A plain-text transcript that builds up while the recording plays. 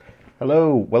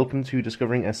Hello, welcome to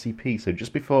Discovering SCP. So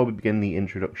just before we begin the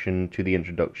introduction to the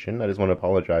introduction, I just want to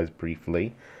apologise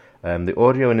briefly. The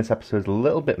audio in this episode is a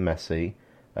little bit messy.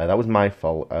 That was my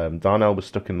fault. Darnell was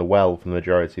stuck in the well for the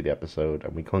majority of the episode,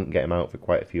 and we couldn't get him out for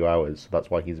quite a few hours, so that's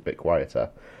why he's a bit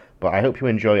quieter. But I hope you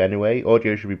enjoy anyway.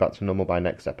 Audio should be back to normal by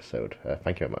next episode.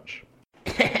 Thank you very much.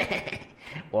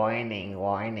 Warning,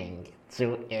 warning.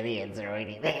 Two idiots are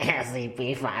reading the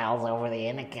SCP files over the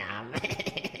intercom.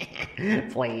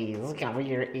 Please cover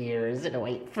your ears and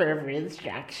wait for further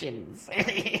instructions.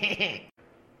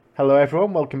 Hello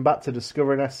everyone, welcome back to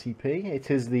Discovering SCP.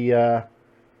 It is the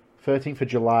 13th of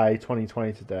July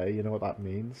 2020 today. You know what that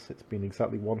means. It's been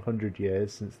exactly 100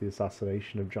 years since the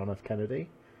assassination of John F. Kennedy.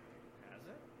 Has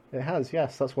it? It has,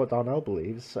 yes, that's what Darnell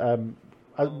believes.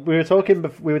 We were talking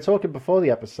before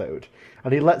the episode,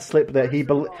 and he let slip that he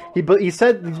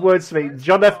said these words to me.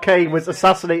 John F. K. was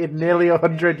assassinated nearly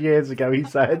 100 years ago. He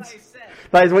said,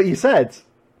 "That is what you said."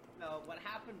 No, what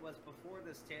happened was before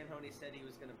this, Tanhoney said he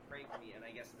was going to prank me, and I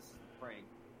guess this is the prank.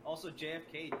 Also,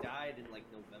 JFK died in like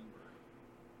November,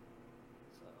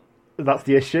 so That's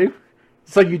the issue.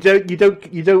 So you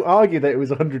don't argue that it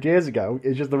was 100 years ago.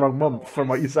 It's just the wrong month from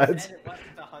what you said. It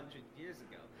wasn't 100 years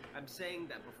ago. I'm saying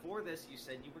that before this, you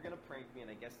said you were going to prank me, and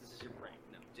I guess this is your prank.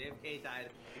 No, JFK died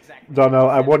exactly. Darnell,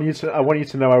 I want you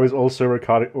to know I was also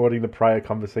recording the prior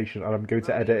conversation, and I'm going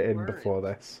to edit it in before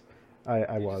this. I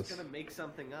You're was. just going to make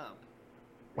something up.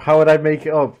 How would I make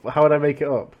it up?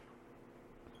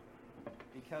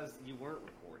 Because you weren't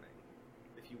recording.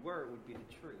 If you were, it would be the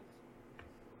truth.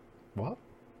 What?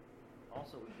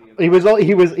 Also, it would be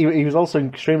He was also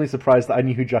extremely surprised that I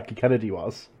knew who Jackie Kennedy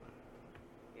was.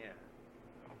 Yeah.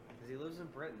 Because he lives in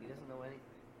Britain. He doesn't know anything.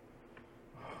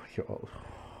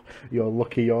 You're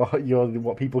lucky. You're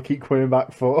what people keep coming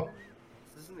back for.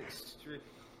 This is an extreme...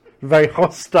 Very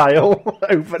hostile This is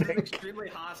an opening. extremely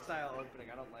hostile opening.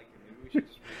 I don't like it. Maybe we should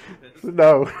just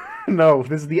redo this. No.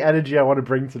 This is the energy I want to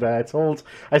bring today.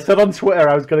 I said on Twitter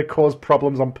I was going to cause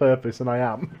problems on purpose, and I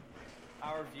am.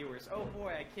 Our viewers. Oh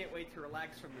boy, I can't wait to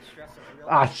relax from the stress of real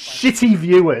Ah, life. shitty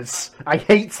viewers. I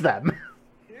hate them.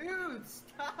 Dude,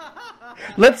 stop!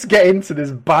 Let's get into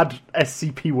this bad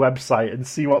SCP website and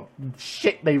see what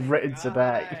shit they've written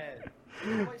today.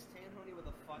 Replace Tanhoney with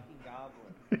a fucking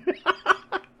goblin.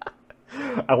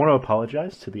 I want to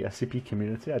apologise to the SCP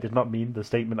community. I did not mean the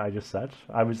statement I just said.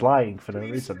 I was lying for no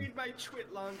Please reason. read my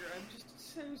twit longer. I'm just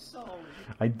so sorry.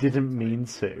 I didn't mean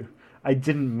to. I I was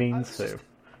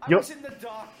in the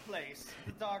dark place.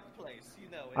 The dark place, you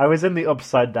know it. I was in the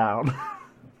upside down.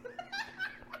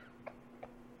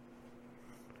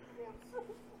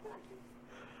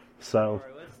 So,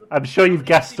 Alright, let's I'm sure you've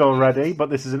guessed SCPs. already, but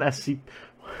this is an SCP.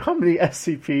 How many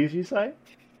SCPs you say?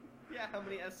 Yeah, how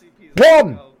many SCPs?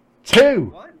 One, two,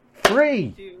 One,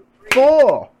 3, two,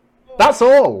 4. That's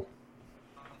all.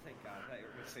 Oh, thank God. I thought you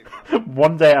were going to say one.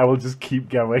 One day I will just keep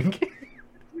going. It'll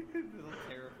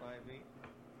terrify me.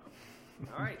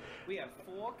 Alright, we have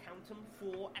count 'em,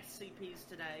 4 SCPs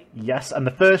today. Yes, and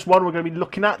the first one we're going to be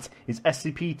looking at is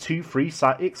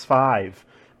SCP-2365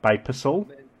 by Puzzle,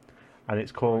 and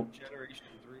it's called Generation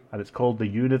 3. "The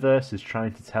Universe is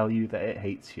Trying to Tell You That It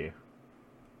Hates You,"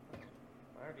 I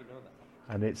already know that.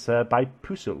 and it's by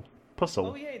Puzzle.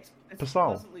 Oh yeah, it's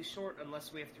Puzzle. pleasantly short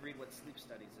unless we have to read what sleep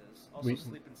studies is. Also,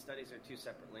 sleep and studies are 2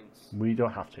 separate links. We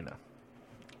don't have to now.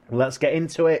 Let's get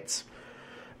into it.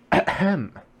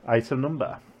 Ahem. Item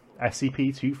number: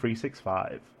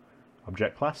 SCP-2365.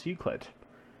 Object Class: Euclid.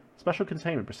 Special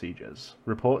Containment Procedures.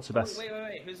 Reports of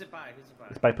Wait. Who's it by?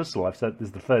 It's by Puzzle. I've said this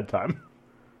is the third time.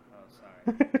 Oh,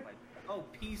 sorry. Oh,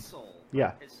 P-Soul.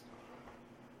 Yeah.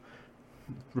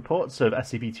 Reports of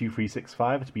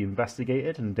SCP-2365 are to be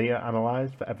investigated and data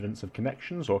analysed for evidence of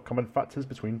connections or common factors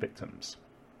between victims.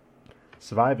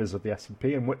 Survivors of the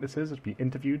SCP and witnesses are to be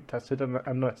interviewed, tested, and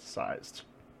anaesthetised.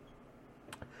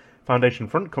 Foundation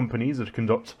front companies are to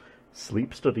conduct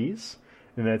sleep studies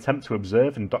in an attempt to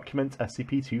observe and document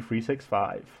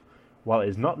SCP-2365. While it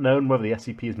is not known whether the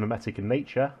SCP is memetic in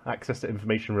nature, access to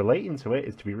information relating to it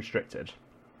is to be restricted.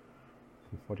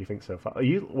 What do you think so far? What are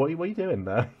you doing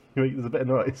there? There's a bit of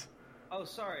noise. Oh,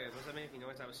 sorry. Was I making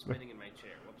noise? I was spinning in my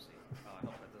chair. Whoopsie. Oh, I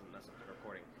hope that doesn't mess up the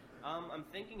recording. I'm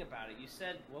thinking about it. You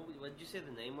said, what did you say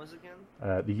the name was again?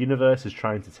 The universe is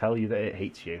trying to tell you that it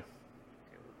hates you.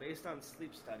 Okay, well, based on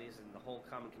sleep studies and the whole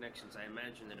common connections, I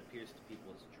imagine it appears to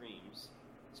people as dreams,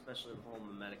 especially the whole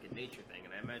memetic in nature thing,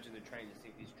 and I imagine they're trying to see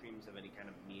if these dreams have any kind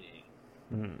of meaning.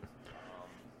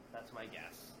 That's my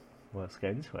guess. Let's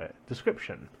get into it.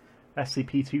 Description.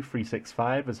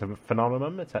 SCP-2365 is a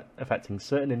phenomenon affecting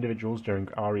certain individuals during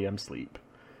REM sleep.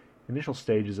 Initial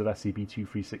stages of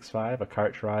SCP-2365 are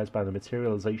characterized by the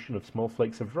materialization of small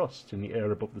flakes of rust in the air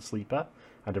above the sleeper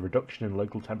and a reduction in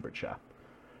local temperature.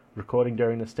 Recording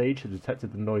during the stage has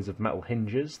detected the noise of metal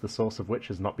hinges, the source of which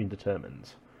has not been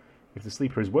determined. If the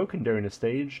sleeper is woken during the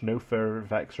stage, no further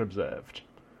effects are observed.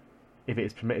 If it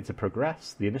is permitted to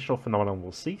progress, the initial phenomenon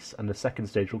will cease and the second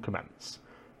stage will commence.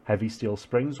 Heavy steel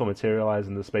springs will materialize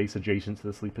in the space adjacent to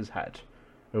the sleeper's head.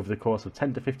 Over the course of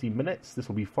 10 to 15 minutes, this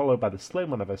will be followed by the slow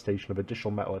manifestation of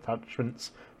additional metal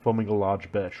attachments, forming a large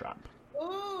bear trap.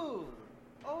 Ooh!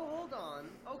 Oh, hold on.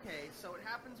 Okay, so it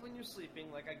happens when you're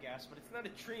sleeping, like I guess, but it's not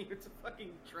a dream, it's a fucking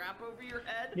trap over your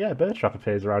head? Yeah, a bear trap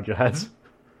appears around your head.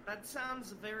 That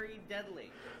sounds very deadly.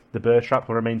 The bear trap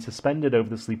will remain suspended over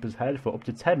the sleeper's head for up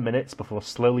to 10 minutes before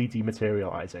slowly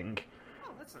dematerializing.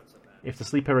 Oh, that's not so bad. If the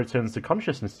sleeper returns to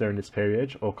consciousness during this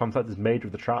period, or contact is made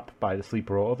with the trap by the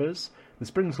sleeper or others, the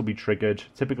springs will be triggered,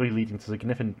 typically leading to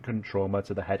significant trauma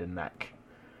to the head and neck.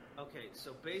 Okay,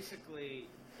 so basically,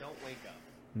 don't wake up.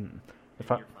 The, You're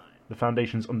fine. the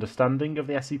Foundation's understanding of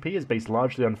the SCP is based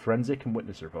largely on forensic and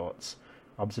witness reports.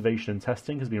 Observation and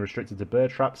testing has been restricted to bear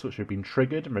traps which have been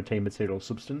triggered and retain material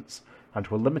substance, and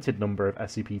to a limited number of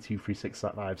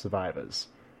SCP-2365 survivors.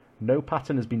 No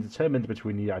pattern has been determined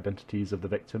between the identities of the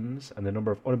victims, and the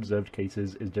number of unobserved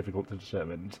cases is difficult to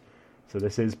determine. So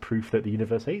this is proof that the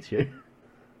universe hates you.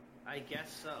 I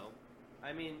guess so.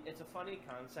 I mean, it's a funny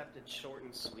concept. It's short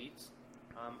and sweet.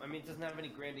 I mean, it doesn't have any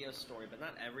grandiose story, but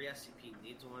not every SCP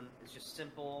needs one. It's just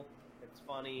simple. It's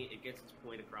funny. It gets its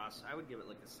point across. I would give it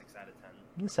like a 6 out of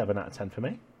 10. 7 out of 10 for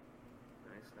me.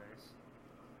 Nice.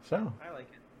 So, I like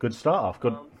it. good start off.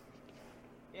 Good.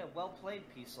 Yeah, well played,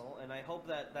 Peaceful. And I hope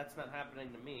that that's not happening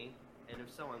to me. And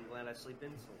if so, I'm glad I sleep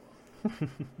in so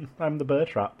long. I'm the bear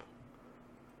trap.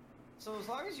 So as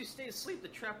long as you stay asleep, the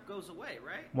trap goes away,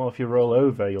 right? Well, if you roll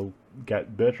over, you'll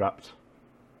get bear trapped.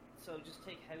 So just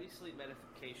take heavy sleep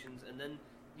medications, and then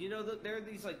you know there are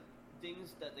these like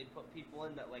things that they put people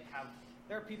in that like have.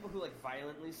 There are people who like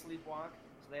violently sleepwalk,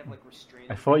 so they have like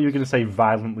restraining. I thought you were going to say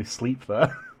violently sleep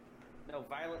there. No,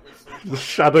 violently The sleepwalk.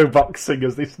 shadow boxing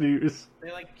as they snooze.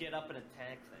 They like get up and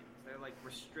attack things. They're like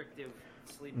restrictive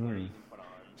sleepwear you can put on.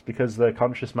 It's because the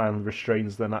conscious mind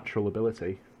restrains their natural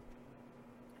ability.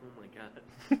 Oh my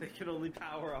god, they can only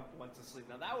power up once asleep.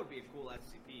 Now that would be a cool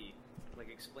SCP, like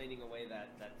explaining away that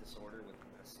disorder with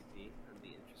an SCP. That'd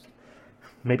be interesting.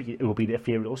 Maybe it will be the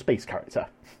ethereal space character.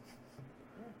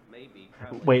 Maybe.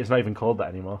 Probably. Wait, it's not even called that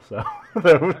anymore, so...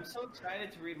 I'm so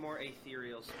excited to read more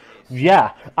ethereal space.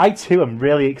 Yeah, I too am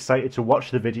really excited to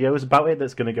watch the videos about it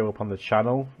that's going to go up on the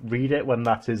channel. Read it when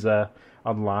that is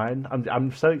online.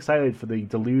 I'm so excited for the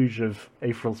deluge of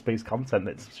ethereal space content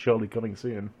that's surely coming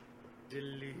soon.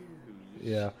 Deluge.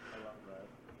 Yeah. I love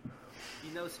that.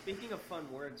 You know, speaking of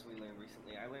fun words we learned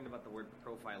recently, I learned about the word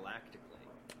prophylactically.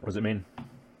 What does it mean?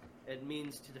 It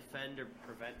means to defend or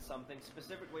prevent something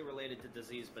specifically related to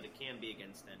disease, but it can be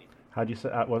against anything. How do you say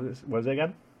what is it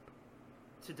again?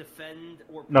 To defend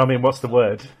or No, I mean, what's the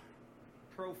word?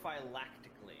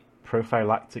 Prophylactically.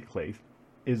 Prophylactically.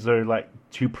 Is there, like,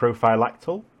 two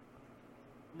prophylactal?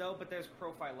 No, but there's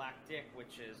prophylactic,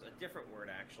 which is a different word,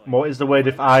 actually. What is the word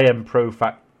if I am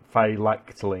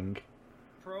prophylactling?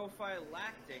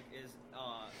 Prophylactic is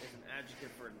an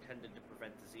adjective for intended to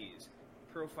prevent disease.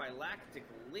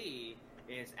 Prophylactically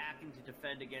is acting to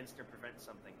defend against or prevent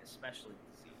something, especially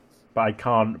disease. But I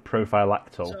can't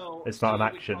prophylactal. So, It's not an you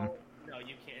would action. no,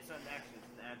 you can't. It's not an action.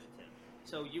 It's an adjective.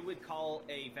 So you would call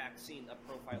a vaccine a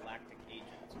prophylactic agent.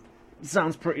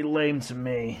 Sounds pretty lame to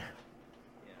me.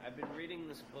 Yeah, I've been reading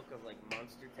this book of like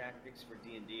monster tactics for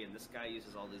D&D, and this guy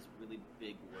uses all these really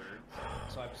big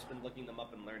words. So I've just been looking them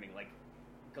up and learning, like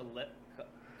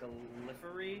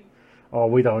gallifrey. Oh,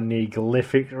 we don't need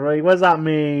gallifrey. What does that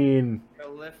mean?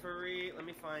 Gallifrey. Let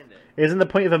me find it. Isn't the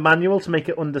point of a manual to make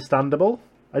it understandable?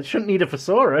 I shouldn't need a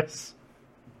thesaurus.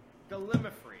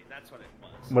 Gallimafrey. That's what it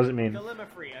was. What does it mean?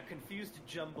 Gallimafrey, a confused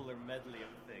jumble or medley of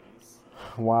things.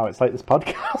 Wow, it's like this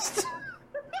podcast.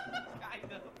 I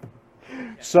know.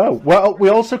 So, well, we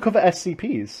also cover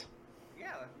SCPs. Yeah,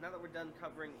 now that we're done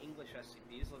covering English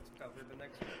SCPs, let's cover the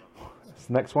next one. This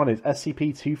next one is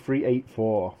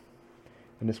SCP-2384.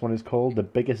 And this one is called The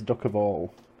Biggest Duck of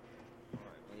All. Alright,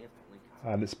 well, you have to link it.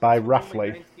 And it's by This one's only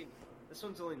Raffley. 19 This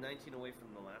one's only 19 away from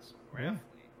the last one. Raffley?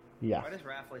 Yeah, Why does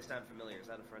Raffley sound familiar? Is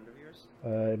that a friend of yours?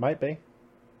 it might be.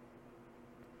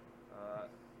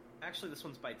 Actually, this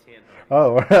one's by Tan.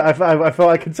 Oh, I thought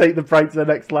I could take the prank to the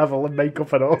next level and make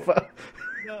up an offer.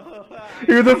 No,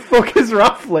 Who the fuck is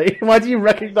Raffley? Why do you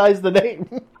recognise the name?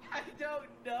 I don't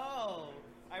know.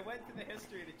 I went to the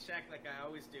history to check like I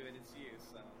always do, and it's you,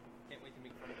 so can't wait to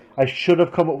make fun of you. I should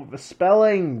have come up with a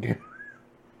spelling.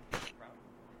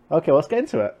 Okay, let's get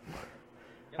into it.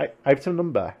 Yep. Item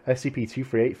number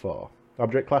SCP-2384.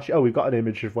 Object class. Oh, we've got an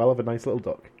image as well of a nice little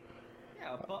duck.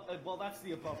 Yeah, well, that's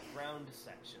the above ground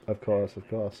section. Of course.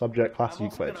 Object class I'm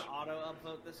also Euclid. going to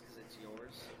auto-upvote this because it's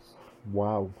yours.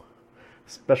 Wow.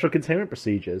 Special containment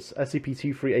procedures.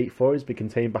 SCP-2384 is to be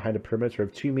contained behind a perimeter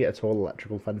of 2-meter tall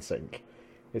electrical fencing.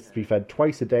 It's to be fed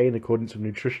twice a day in accordance with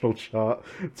nutritional chart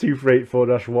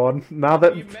 2384-1. Now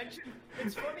that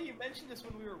It's funny you mentioned this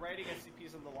when we were writing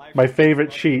SCPs on the live. My stream.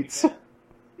 favorite cheats. Yeah,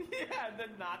 and then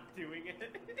not doing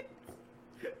it.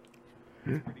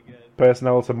 It's pretty good.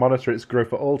 Personnel to monitor its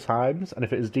growth at all times, and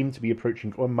if it is deemed to be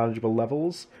approaching unmanageable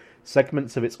levels,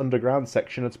 segments of its underground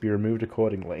section are to be removed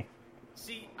accordingly.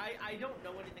 See, I don't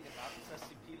know anything about this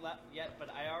SCP yet, but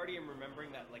I already am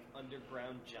remembering that like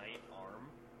underground giant arm,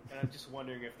 and I'm just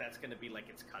wondering if that's going to be like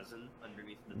its cousin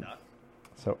underneath the duck.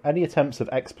 So any attempts of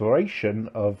exploration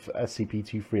of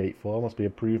SCP-2384 must be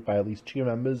approved by at least 2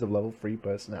 members of Level 3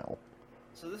 personnel.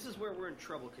 So this is where we're in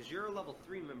trouble, because you're a level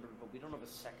 3 member, but we don't have a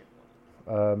second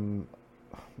one.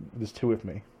 There's 2 of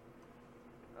me.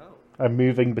 Oh. I'm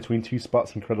moving between 2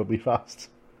 spots incredibly fast.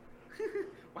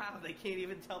 Wow, they can't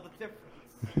even tell the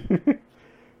difference.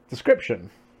 Description.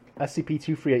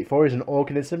 SCP-2384 is an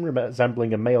organism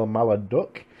resembling a male mallard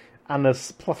duck,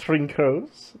 Anas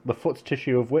plethrincos, the foot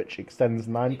tissue of which extends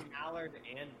 9... Like mallard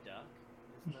and duck?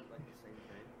 Isn't that like the same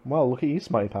thing? Well, look at you,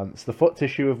 Smarty Pants. The foot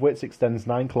tissue of which extends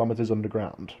 9 kilometers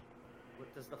underground.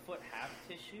 What, does the foot have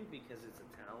tissue because it's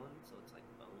a talon, so it's like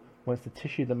bone? Well, it's the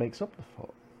tissue that makes up the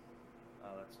foot.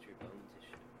 Oh, that's true, bone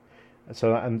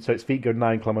tissue. So its feet go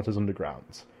 9 kilometers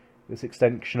underground. This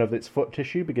extension of its foot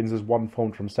tissue begins as one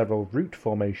formed from several root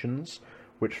formations,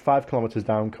 which 5 kilometers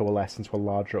down coalesce into a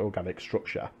larger organic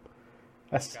structure.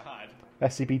 God.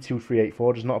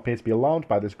 SCP-2384 does not appear to be alarmed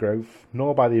by this growth,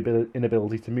 nor by the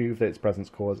inability to move that its presence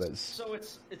causes. So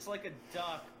it's like a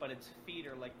duck, but its feet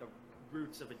are like the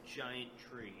roots of a giant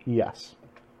tree. Yes.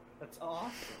 That's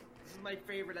awesome. This is my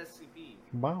favorite SCP.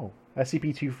 Wow.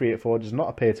 SCP-2384 does not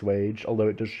appear to age, although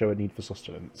it does show a need for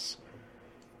sustenance.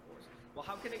 Of course.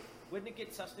 Well, wouldn't it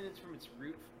get sustenance from its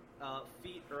root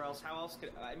feet, or else how else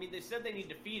could... I mean, they said they need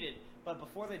to feed it, but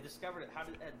before they discovered it, how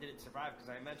did it survive? Because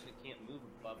I imagine it can't move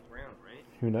above ground, right?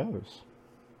 Who knows?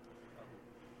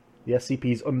 The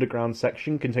SCP's underground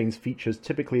section contains features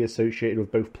typically associated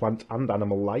with both plant and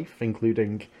animal life,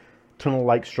 including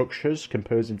tunnel-like structures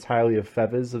composed entirely of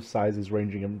feathers of sizes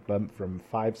ranging in length from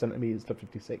 5 centimeters to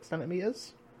 56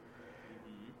 centimeters.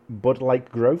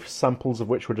 Bud-like growths, samples of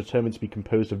which were determined to be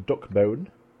composed of duck bone.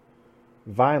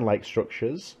 Vine-like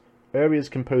structures, areas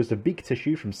composed of beak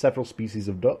tissue from several species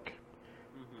of duck.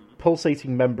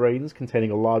 Pulsating membranes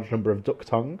containing a large number of duck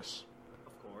tongues.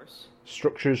 Of course.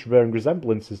 Structures bearing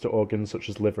resemblances to organs such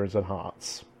as livers and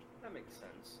hearts. That makes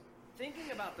sense.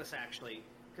 Thinking about this, actually,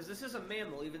 because this is a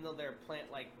mammal, even though they're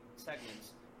plant-like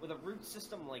segments, with a root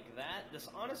system like that, this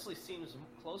honestly seems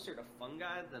closer to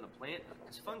fungi than a plant,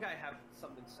 because fungi have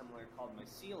something similar called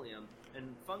mycelium,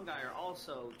 and fungi are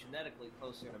also genetically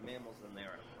closer to mammals than they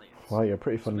are to plants. Wow, you're a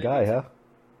pretty fun maybe guy, it's huh?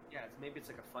 Maybe it's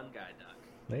like a fungi duck.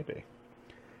 Maybe.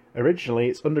 Originally,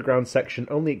 its underground section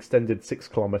only extended 6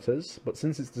 kilometers, but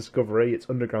since its discovery, its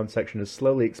underground section has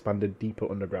slowly expanded deeper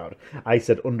underground. I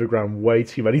said underground way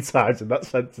too many times in that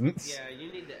sentence. Yeah,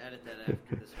 you need to edit that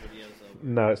after this video's over.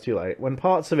 No, it's too late. When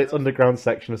parts of its underground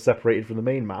section are separated from the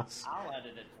main mass, I'll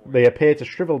edit it for they you. appear to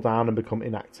shrivel down and become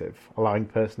inactive, allowing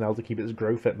personnel to keep its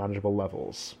growth at manageable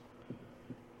levels.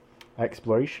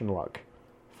 Exploration log.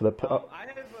 For the I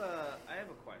have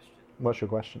a question. What's your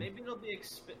question? Maybe it'll be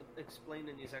explained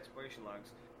in these exploration logs,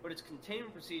 but its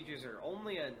containment procedures are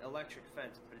only an electric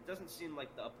fence, but it doesn't seem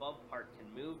like the above part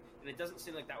can move, and it doesn't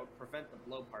seem like that would prevent the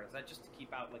below part. Is that just to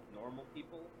keep out, like, normal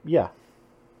people? Yeah.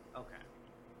 Okay.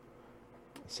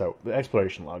 So, the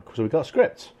exploration log. So we've got a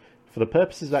script. For the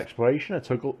purposes of exploration, a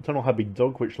tunnel had been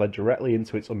dug which led directly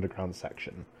into its underground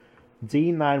section.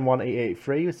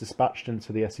 D-91883 was dispatched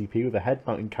into the SCP with a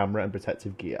head-mounting camera and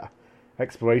protective gear.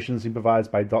 Exploration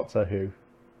supervised by Doctor Who?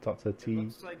 Dr. T...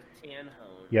 Looks like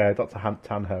Tanhone. Yeah, Dr.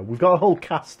 Tanho. We've got a whole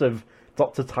cast of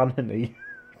Dr. Tanhony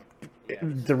Yeah,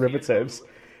 this is derivatives. Tanhone.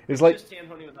 It's like... Just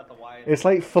Tanhone without the Y. It's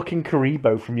like fucking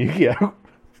Karibo from Yu-Gi-Oh!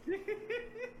 Yeah,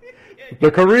 The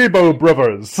Karibo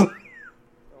Brothers! oh my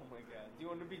god. Do you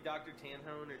want to be Dr.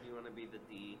 Tanhone, or do you want to be the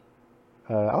D?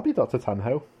 I'll be Dr. Tanho.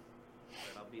 Alright,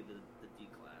 I'll be the D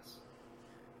class.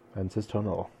 Enters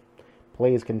tunnel.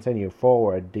 Please continue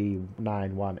forward,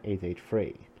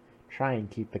 D91883. Try and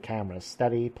keep the camera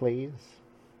steady, please.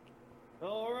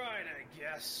 Alright, I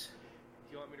guess.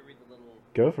 Do you want me to read the little...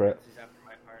 Go for it. parentheses after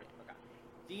my part? Okay.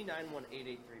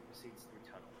 D91883 proceeds through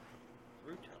tunnel.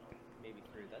 Through tunnel. Maybe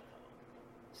through that tunnel.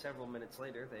 Several minutes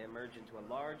later, they emerge into a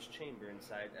large chamber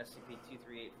inside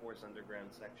SCP-2384's underground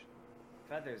section.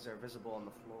 Feathers are visible on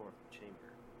the floor of the chamber.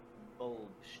 Bulb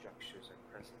structures are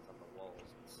present on the walls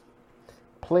and ceilings.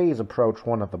 Please approach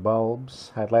one of the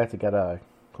bulbs. I'd like to get a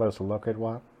closer look at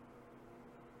one.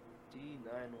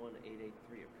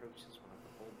 D91883 approaches one of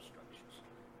the bulb structures.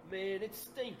 Man, it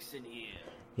stinks in here.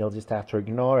 You'll just have to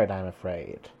ignore it, I'm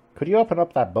afraid. Could you open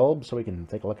up that bulb so we can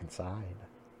take a look inside?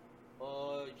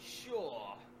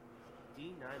 Sure.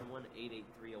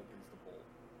 D91883 opens the bulb.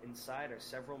 Inside are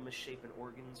several misshapen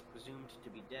organs, presumed to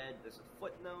be dead. There's a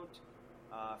footnote.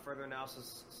 Further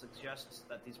analysis suggests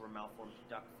that these were malformed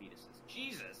duck fetuses.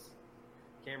 Jesus!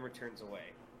 Camera turns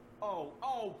away. Oh,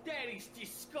 that is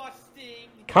disgusting!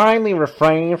 Kindly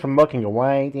refrain from looking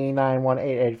away,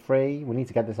 D91883. We need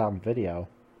to get this on video.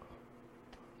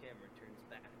 Camera turns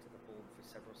back to the bulb for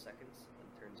several seconds and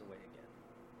turns away again.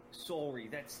 Sorry,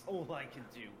 that's all I can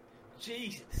do.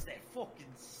 Jesus, that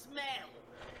fucking smell!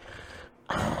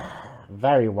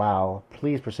 Very well.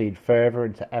 Please proceed further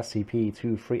into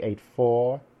SCP-2384.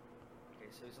 Okay,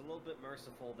 so he's a little bit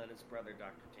merciful than his brother,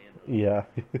 Dr. Tanho. Yeah.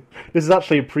 This is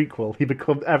actually a prequel.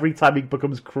 Every time he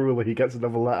becomes crueler, he gets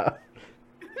another letter.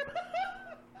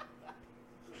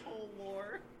 Whole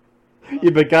lore. He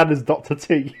began as Dr.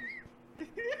 T.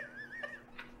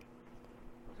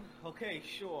 Okay,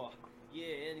 sure.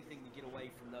 Yeah, anything to get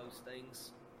away from those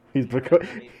things. He's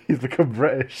become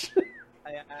British.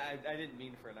 I didn't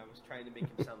mean for it. I was trying to make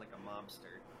him sound like a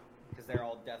mobster. Because they're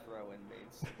all death row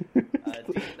inmates.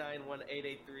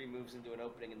 D91883 moves into an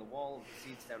opening in the wall and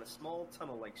proceeds down a small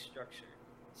tunnel-like structure.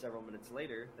 Several minutes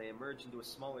later, they emerge into a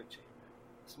smaller chamber.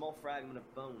 A small fragment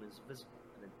of bone is visible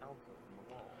in an alcove in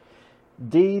the wall.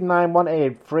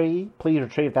 D91883, please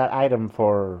retrieve that item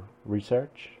for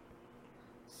research.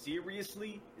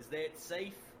 Seriously? Is that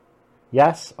safe?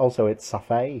 Yes, also it's Safe.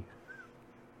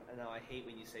 I know, I hate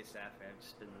when you say Safi. I've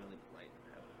just been really polite.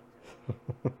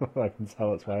 I can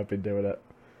tell that's why I've been doing it.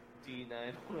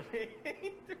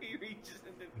 D91883 reaches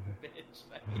into the bench.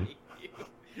 I hate you.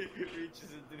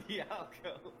 Reaches into the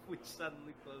alcove, which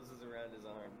suddenly closes around his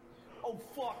arm. Oh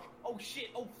fuck! Oh shit!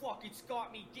 Oh fuck! It's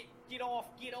got me! Get off!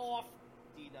 Get off!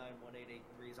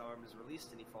 D91883's arm is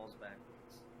released and he falls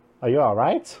backwards. Are you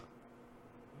alright?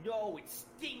 No, it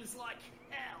stings like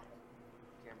hell!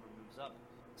 The camera moves up.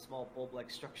 A small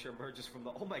bulb-like structure emerges from the...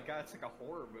 Oh my god, it's like a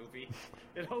horror movie.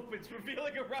 It opens,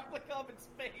 revealing a replica of its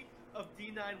face, of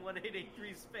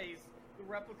D91883's face. The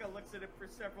replica looks at it for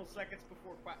several seconds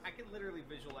before... I can literally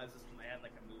visualize this in my head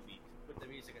like a movie. With the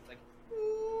music, it's like...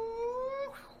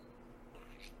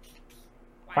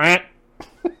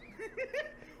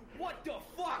 What the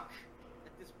fuck?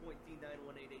 At this point,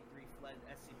 D91883 fled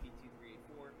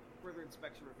SCP-2384. Further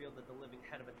inspection revealed that the living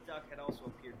head of a duck had also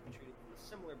appeared protruding from a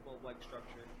similar bulb-like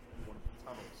structure in one of the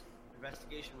tunnels.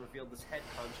 Investigation revealed this head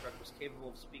construct was capable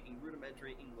of speaking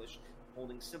rudimentary English,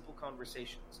 holding simple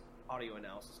conversations. Audio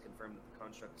analysis confirmed that the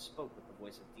construct spoke with the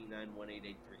voice of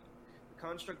D91883. The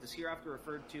construct is hereafter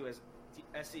referred to as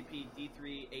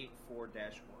SCP-D384-1.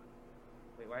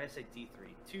 Wait, why did I say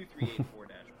D3? 2384-1.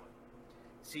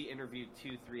 See interview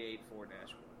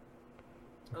 2384-1.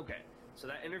 Okay, so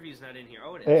that interview's not in here.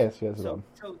 Oh, it is. Yes, it's on.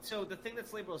 So the thing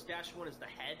that's labeled as -1 is the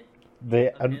head.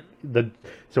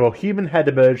 So a human head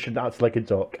emerged and acted like a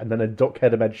duck, and then a duck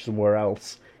head emerged somewhere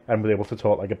else and was able to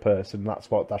talk like a person. That's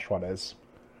what -1 is.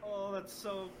 Oh, that's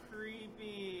so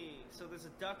creepy. So there's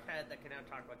a duck head that can now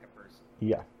talk like a person.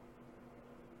 Yeah.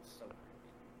 So creepy.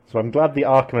 So I'm glad the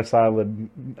Arkham Asylum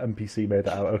NPC made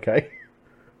that out okay.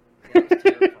 Yeah, it's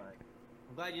terrifying.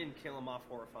 I'm glad you didn't kill him off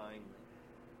horrifyingly.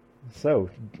 So,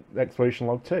 Exploration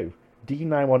Log 2.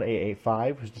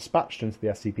 D91885 was dispatched into the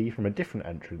SCP from a different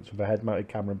entrance with a head-mounted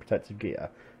camera and protective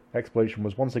gear. Exploration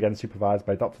was once again supervised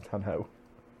by Dr. Tanho.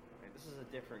 Wait, this is a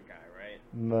different guy, right?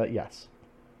 Yes.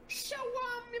 So, am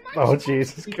I Oh, supposed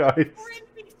Jesus to be Christ. looking for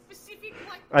anything specific,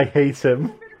 like I hate him.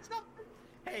 COVID or something?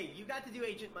 Hey, you got to do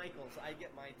Agent Michaels. I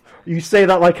get my turn. You say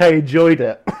that like I enjoyed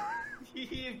it.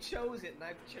 You chose it, and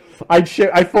I've chosen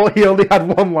it. I thought he only had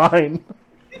one line.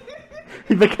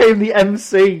 He became the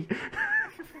MC.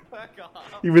 Fuck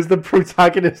off. He was the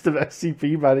protagonist of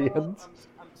SCP by the end.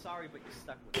 I'm sorry, but you're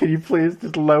stuck with Can you please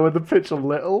just lower the pitch a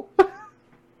little?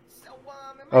 So,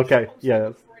 am Okay, I supposed yeah. to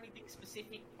look for anything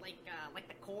specific, like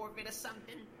the core of it or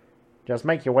something? Just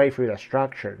make your way through the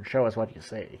structure and show us what you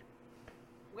see.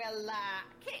 Well,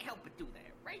 can't help but do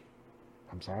that, right?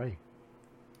 I'm sorry.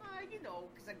 You know,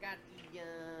 because I got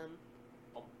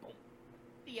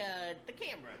the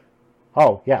camera.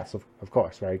 Oh, yes, of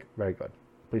course. Very, very good.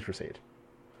 Please proceed.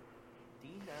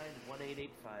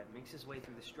 D91885 makes his way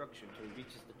through the structure until he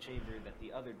reaches the chamber that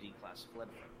the other D-class fled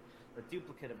from. The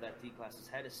duplicate of that D-Class's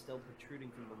head is still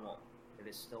protruding from the wall. It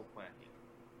is still quacking.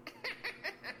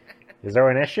 Is there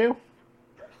an issue?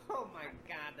 Oh my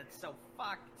god, that's so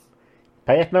fucked.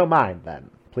 Pay it no mind, then.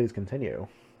 Please continue.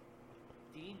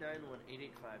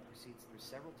 D91885 proceeds through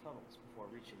several tunnels before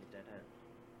reaching a dead end.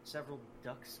 Several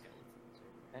duck skeletons are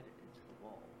embedded into the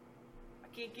wall. I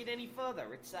can't get any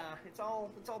further. It's all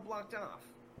blocked off.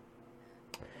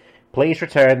 Please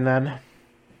return, then.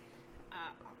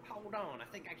 Hold on. I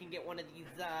think I can get one of these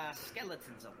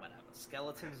skeletons or whatever.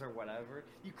 Skeletons or whatever.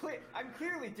 I'm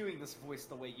clearly doing this voice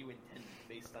the way you intended,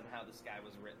 based on how this guy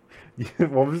was written.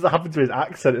 What was that happened to his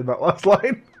accent in that last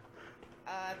line?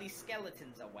 These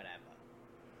skeletons or whatever.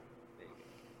 There you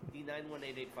go.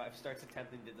 D91885 starts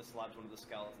attempting to dislodge one of the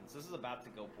skeletons. This is about to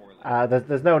go poorly.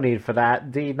 There's no need for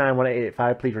that.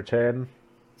 D91885, please return.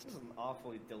 This is an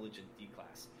awfully diligent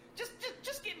D-Class. Just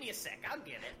give me a sec. I'll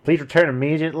get it. Please return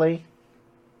immediately.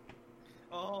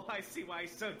 Oh, I see why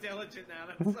he's so diligent now.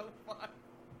 That's so fun.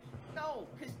 No,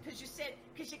 because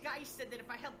your guy said that if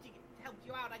I helped you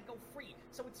out, I'd go free.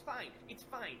 So it's fine. It's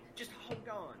fine. Just hold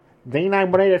on.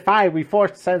 D91885, we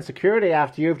forced to send security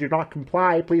after you if you do not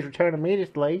comply. Please return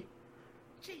immediately.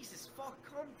 Jesus, fuck,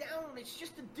 calm down. It's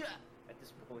just a duck. At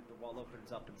this point, the wall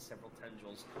opens up and several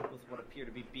tendrils with what appear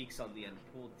to be beaks on the end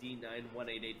pull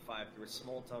D91885 through a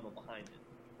small tunnel behind it.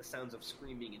 The sounds of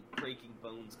screaming and breaking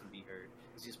bones can be heard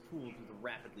as he is pulled through the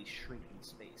rapidly shrinking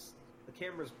space. The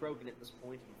camera is broken at this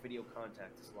point and video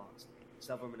contact is lost.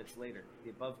 Several minutes later, the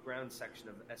above-ground section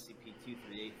of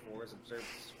SCP-2384 is observed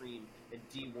to scream in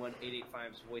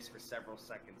D1885's voice for several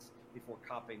seconds before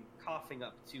coughing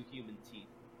up 2 human teeth.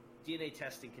 DNA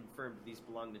testing confirmed these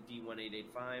belong to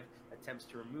D1885. Attempts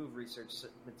to remove research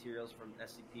materials from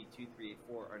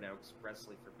SCP-2384 are now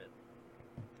expressly forbidden.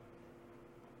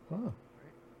 Oh.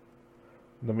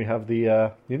 And then we have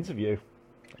the interview.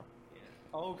 Yeah.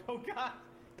 Oh God!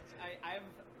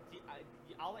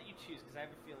 I'll let you choose because I have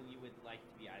a feeling you would like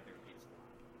to be either of these.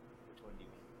 Which one do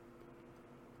you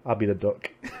want? I'll be the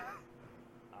duck.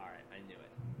 Alright, I knew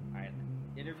it. Alright.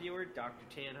 Interviewer, Dr.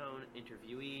 Tanhone.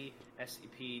 Interviewee,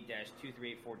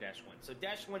 SCP-2384-1. So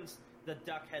Dash 1's the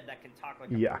duck head that can talk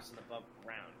like a person above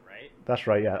ground, right? That's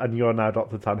right, yeah. And you're now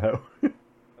Dr. Tanho.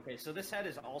 Okay, so this head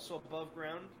is also above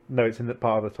ground? No, it's in the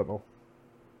part of the tunnel.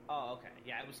 Oh, okay.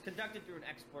 Yeah, it was conducted through an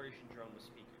exploration drone with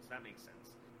speakers. That makes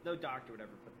sense. No doctor would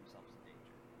ever put themselves in danger.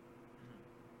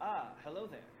 Hello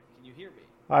there. Can you hear me?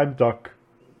 I'm Duck.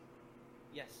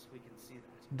 Yes, we can see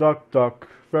that. Duck.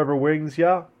 Forever wings,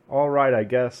 yeah? Alright, I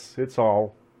guess. It's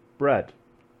all. Bread.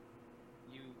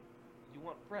 You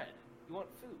want bread? You want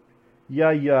food?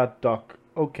 Yeah, Duck.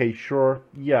 Okay, sure.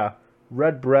 Yeah.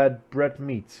 Red bread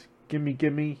meat.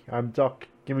 Gimme. I'm Duck.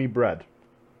 Gimme bread.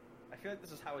 I feel like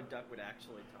this is how a duck would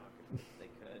actually talk if they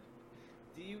could.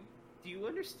 Do you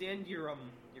understand your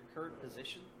current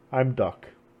position? I'm Duck.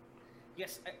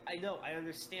 Yes, I know, I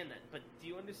understand that, but do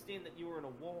you understand that you are in a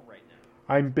wall right now?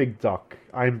 I'm Big Duck.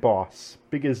 I'm boss.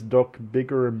 Biggest duck,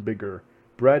 bigger and bigger.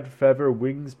 Bread, feather,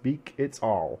 wings, beak, it's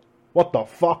all. What the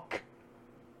fuck?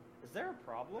 Is there a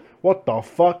problem? What the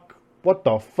fuck? What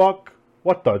the fuck?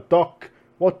 What the duck?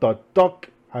 What the duck?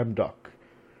 I'm Duck.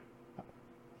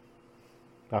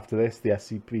 After this, the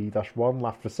SCP-1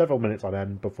 laughed for several minutes on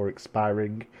end before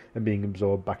expiring and being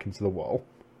absorbed back into the wall.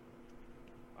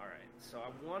 Alright, so I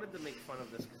wanted to make fun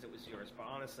of this because it was yours, but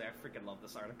honestly, I freaking love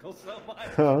this article so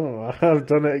much. Oh, I've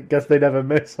done it. Guess they never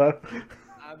miss, huh?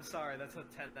 I'm sorry, that's a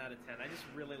 10 out of 10. I just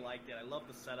really liked it. I love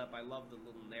the setup. I love the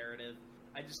little narrative.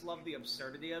 I just love the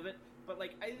absurdity of it. But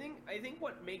like, I think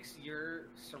what makes your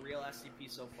surreal SCP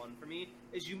so fun for me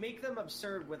is you make them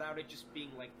absurd without it just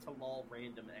being like to lol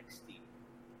random XD.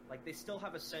 Like they still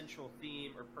have a central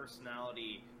theme or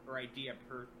personality or idea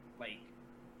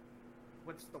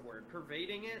what's the word?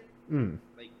 Pervading it?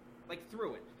 Like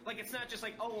through it. Like it's not just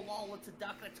like, oh lol, it's a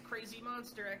duck, that's a crazy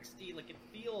monster XD. Like it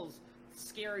feels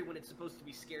scary when it's supposed to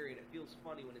be scary and it feels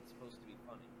funny when it's supposed to be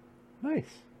funny.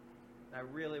 Nice. I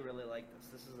really, really like this.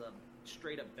 This is a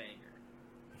straight up banger.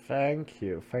 Thank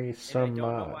you so much. I don't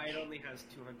know why it only has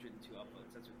 202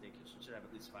 upvotes. That's ridiculous. It should have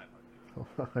at least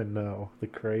 500. I know. They're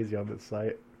crazy on this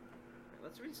site.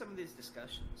 Let's read some of these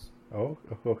discussions. Oh,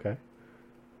 okay.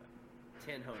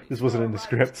 Tanhone. This wasn't in the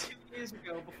script. 2 years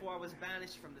ago, before I was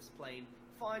banished from this plane,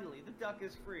 finally, the duck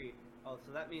is free. Oh,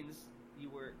 so that means you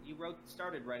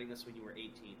started writing this when you were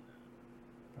 18.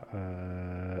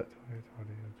 2020.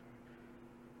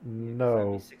 That'd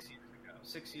No. be 6 years ago.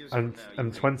 6 years from now.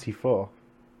 I'm 24.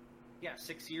 Yeah,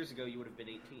 6 years ago you would have been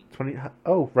 18. 20.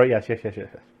 Oh, right. Yes. Because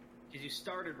you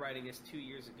started writing this 2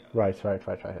 years ago. Right.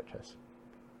 Yes.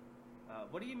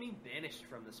 What do you mean banished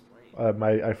from this plane?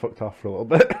 I fucked off for a little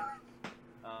bit.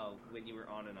 Oh, when you were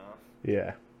on and off.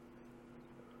 Yeah.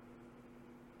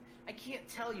 I can't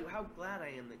tell you how glad I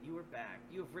am that you are back.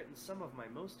 You have written some of my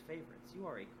most favorites. You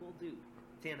are a cool dude.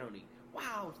 Tanhoney.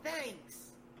 Wow,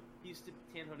 thanks! Tanhoney used to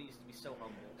be so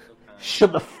humble, so kind.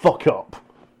 Shut the fuck up.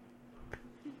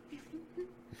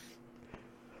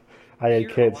 I hate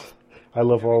You're kids. awesome. I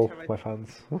love Every all time I- my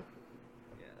fans. Yeah.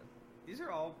 These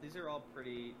are all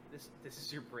pretty. This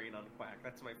is your brain on Quack.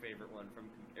 That's my favorite one from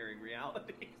comparing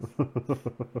realities.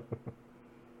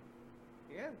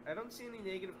 Yeah, I don't see any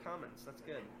negative comments. That's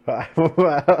good. I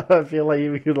feel like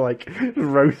you could like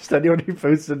roast anyone who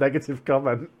posts a negative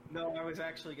comment. No, I was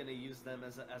actually going to use them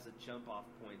as a jump off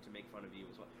point to make fun of you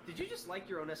as well. Did you just like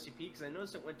your own SCP? Because I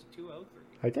noticed it went to 203.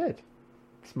 I did.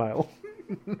 Smile.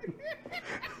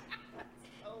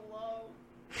 So low.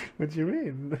 What do you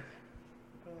mean?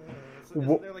 So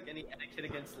isn't there like any etiquette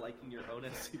against liking your own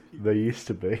SCP? There used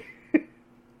to be.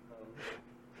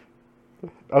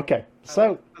 Okay,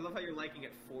 so I love how you're liking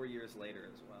it 4 years later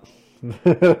as well.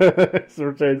 so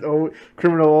returns. Oh,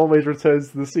 criminal always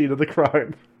returns to the scene of the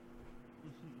crime.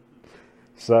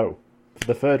 So,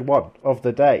 the third one of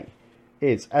the day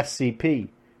is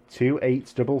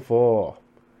SCP-2844,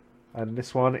 and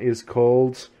this one is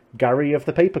called Gary of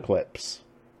the Paperclips,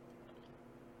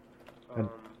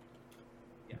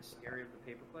 Yes, Gary of the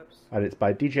Paperclips. and it's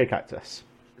by DJ Cactus.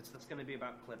 Is this going to be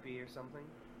about Clippy or something?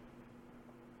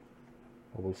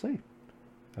 Well, we'll see.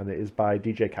 And it is by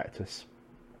DJ Cactus.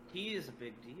 He is a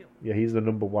big deal. Yeah, he's the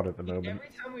number one at the moment. Every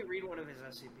time we read one of his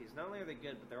SCPs, not only are they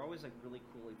good, but they're always like really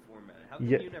coolly formatted. How come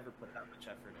Yeah. you never put that much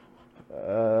effort in?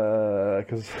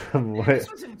 Because I'm And like,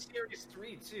 this was in Series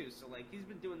 3 too, so like he's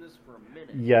been doing this for a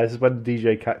minute. yeah, this is when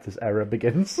DJ Cactus era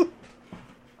begins.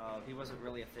 He wasn't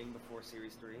really a thing before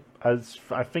Series 3. As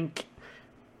I think,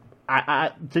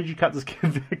 DJ Cactus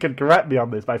can correct me on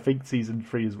this, but I think season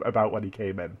 3 is about when he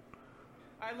came in.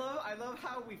 I love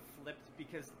how we flipped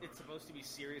because it's supposed to be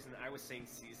series and I was saying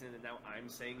season and now I'm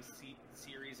saying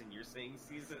series and you're saying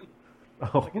season.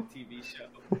 It's like a Oh, TV show.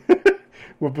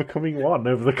 we're becoming one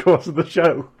over the course of the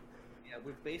show. Yeah,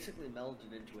 we've basically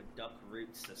melded into a duck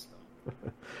root system.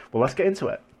 Well, let's get into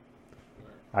it.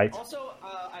 Right. Also,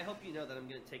 I hope you know that I'm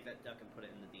going to take that duck and put it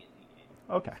in the D&D game.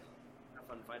 Okay. Have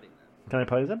fun fighting that. Can I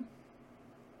play as him?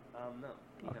 No,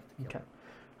 you have to kill Okay. him.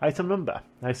 Item number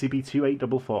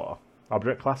ICP-2844.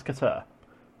 Object class Cater.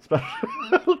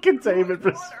 Special containment.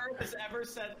 No one on Earth has ever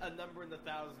said a number in the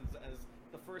thousands as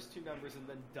the first two numbers and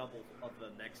then double of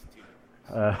the next two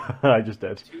numbers. I just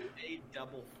did.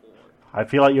 2844. I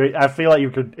feel like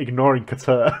you're ignoring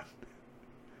Cater.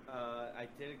 I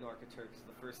did ignore Couture because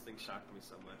the first thing shocked me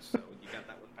so much, so you got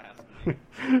that one past me.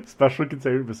 Special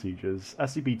containment procedures.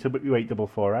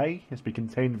 SCP-2844-A is to be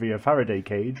contained via Faraday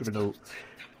cage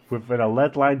within a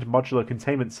lead-lined modular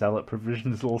containment cell at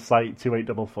Provisional Site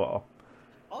 2844.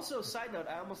 Also, side note,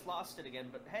 I almost lost it again,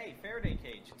 but hey, Faraday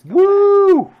cage. It's come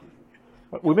Woo!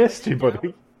 We missed you,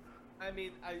 buddy. I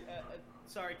mean,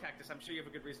 sorry, Cactus. I'm sure you have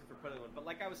a good reason for putting one, but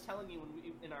like I was telling you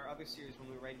in our other series when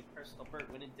we were writing Personal Bird,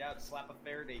 when in doubt, slap a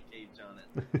Faraday cage on it.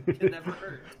 It can never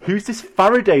hurt. Who's this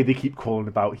Faraday they keep calling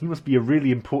about? He must be a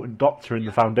really important doctor in the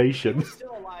If he Foundation. was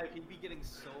still alive, he'd be getting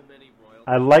so many royalties.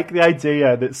 I like the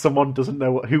idea that someone doesn't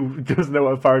know what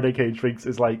a Faraday cage thinks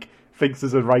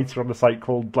there's a writer on the site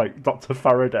called like Dr.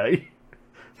 Faraday.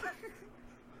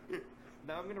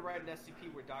 Now I'm gonna write an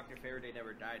SCP where Dr. Faraday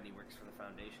never died and he works for the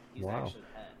Foundation. He's Wow. actually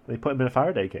the head. They put him in a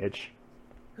Faraday cage.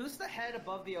 Who's the head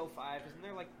above the O5? Isn't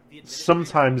there like the administrator?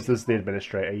 Sometimes there's the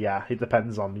administrator, yeah. It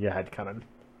depends on your headcanon. Okay,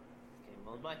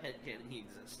 well, in my headcanon, he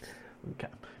exists. Okay.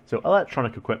 So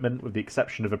electronic equipment, with the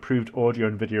exception of approved audio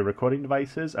and video recording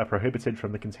devices, are prohibited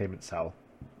from the containment cell.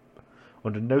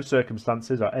 Under no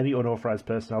circumstances are any unauthorized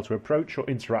personnel to approach or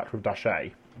interact with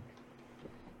Dash-A.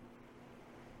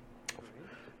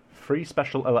 3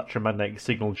 special electromagnetic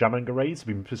signal jamming arrays have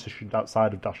been positioned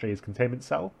outside of Dash-A's containment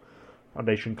cell.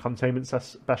 Foundation containment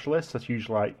specialists that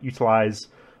utilize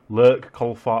Lurk,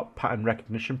 Colfart pattern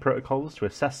recognition protocols to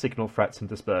assess signal threats and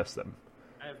disperse them.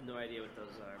 I have no idea what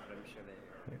those are, but I'm sure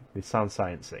they are. They sound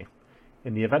sciencey.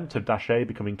 In the event of Dash-A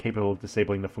becoming capable of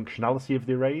disabling the functionality of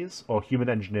the arrays, or human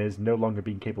engineers no longer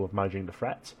being capable of managing the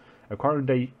threat, a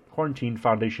Quarantine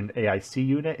Foundation AIC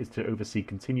unit is to oversee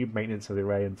continued maintenance of the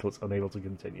array until it's unable to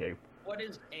continue. What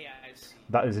is AIC?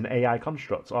 That is an AI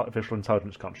construct, artificial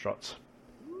intelligence construct.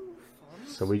 Ooh,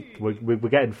 So we're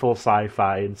getting full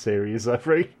sci-fi in series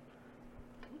 3.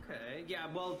 Okay, yeah,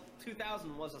 well,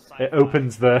 2000 was a sci-fi. It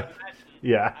opens the...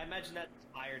 Yeah. I imagine that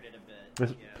inspired it a bit.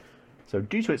 This- Yeah. So,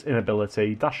 due to its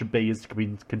inability, Dash-B is to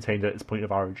be contained at its point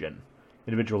of origin.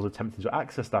 Individuals attempting to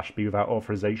access Dash-B without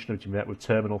authorization are to be met with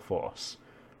terminal force.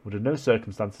 Under no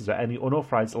circumstances are any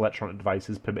unauthorized electronic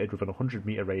devices permitted within a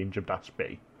 100-meter range of Dash B.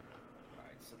 Alright,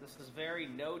 so this is very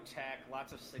no tech,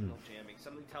 lots of signal jamming.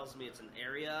 Something tells me it's an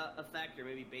area effect or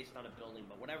maybe based on a building,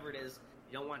 but whatever it is,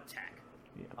 you don't want tech.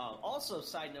 Yeah. Also,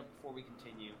 side note before we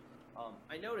continue,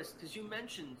 I noticed, because you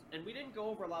mentioned, and we didn't go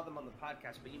over a lot of them on the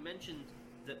podcast, but you mentioned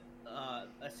the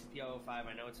SCP-005,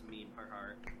 I know it's a meme,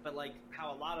 but like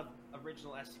how a lot of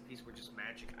original SCPs were just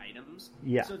magic items.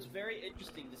 Yeah. So it's very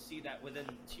interesting to see that within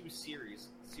two series,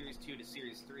 Series 2 to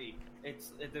Series 3,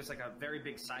 there's like a very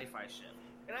big sci-fi shift.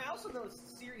 And I also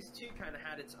noticed Series 2 kind of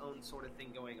had its own sort of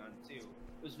thing going on too.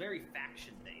 It was very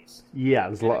faction-based. Yeah,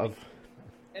 there's a lot of...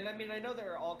 And I mean, I know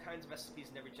there are all kinds of SCPs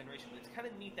in every generation, but it's kind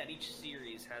of neat that each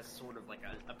series has sort of like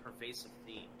a pervasive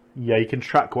theme. Yeah, you can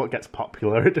track what gets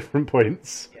popular at different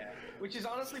points. Yeah, which is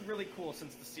honestly really cool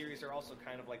since the series are also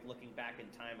kind of like looking back in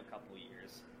time a couple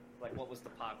years. Like, what was the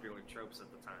popular tropes at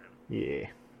the time?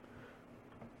 Yeah.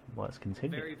 Let's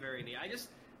continue. Very, very neat.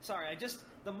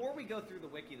 The more we go through the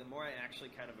wiki, the more I actually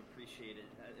kind of appreciate it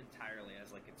entirely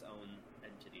as like its own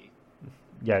entity.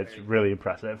 Yeah, it's really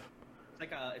impressive.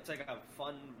 It's like a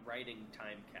fun writing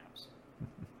time capsule.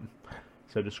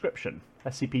 So, description.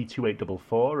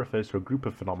 SCP-2844 refers to a group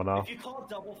of phenomena If you call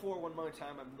 44 one more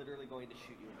time, I'm literally going to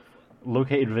shoot you in the foot.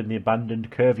 located within the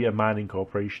abandoned Curvier Mining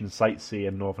Corporation Site C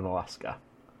in northern Alaska.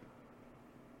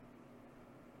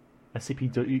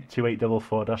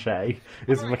 SCP-2844-A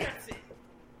is... Alright, that's it.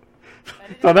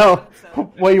 Don't know.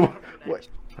 Wait,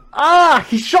 Ah!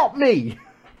 He shot me!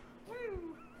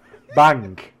 Woo!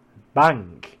 Bang.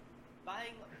 Bang.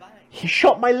 Bang, bang. He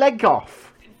shot my leg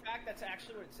off! In fact, that's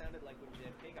actually what it sounded like when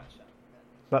JFK got shot.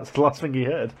 That's the last thing he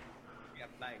heard. Yeah,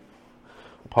 bang.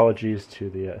 Apologies to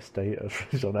the estate of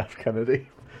John F. Kennedy.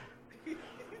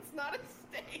 It's not a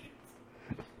state.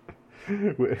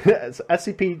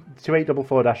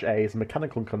 SCP-2844-A is a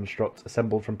mechanical construct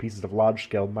assembled from pieces of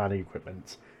large-scale mining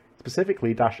equipment.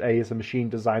 Specifically, -A is a machine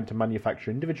designed to manufacture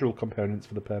individual components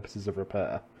for the purposes of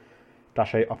repair.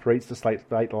 -A operates despite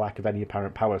the lack of any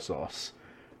apparent power source.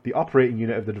 The operating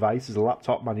unit of the device is a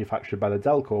laptop manufactured by the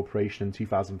Dell Corporation in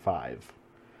 2005.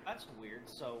 That's weird.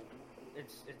 So, it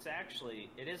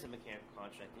is a mechanical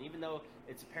construct, and even though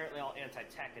it's apparently all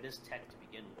anti-tech, it is tech to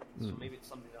begin with. So maybe it's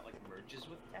something that like merges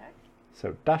with tech.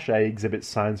 So, -A exhibits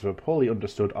signs of a poorly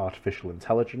understood artificial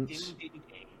intelligence, Ding, ding,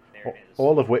 ding. There it is.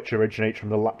 all of which originate from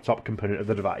the laptop component of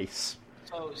the device.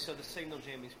 So the signal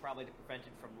jamming is probably to prevent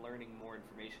it from learning more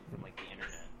information from like the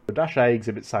internet. The -A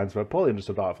exhibits signs of a poorly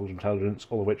understood artificial intelligence,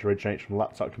 all of which originates from the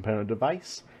laptop component of the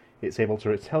device. It's able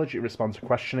to intelligently respond to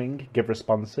questioning, give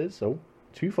responses,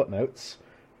 2 footnotes.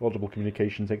 Audible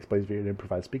communication takes place via an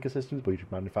improvised speaker systems, believed to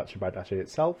be manufactured by -A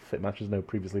itself. It matches no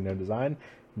previously known design.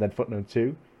 And then footnote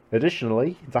 2.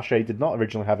 Additionally, -A did not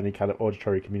originally have any kind of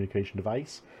auditory communication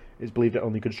device. It's believed it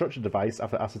only constructed the device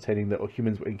after ascertaining that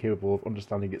humans were incapable of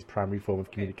understanding its primary form of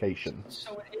communication.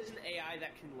 So it is an AI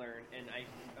that can learn, and I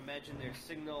imagine there's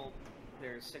signal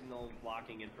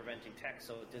blocking and preventing tech,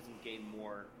 so it doesn't gain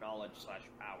more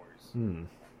knowledge/powers.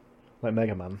 Like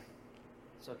Mega Man.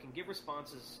 So it can give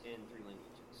responses in 3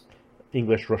 languages.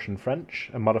 English, Russian, French,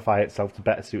 and modify itself to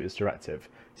better suit its directive.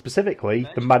 Specifically,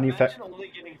 the Imagine only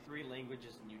getting 3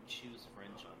 languages and you choose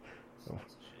French on this.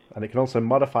 That's a shame. And it can also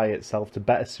modify itself to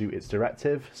better suit its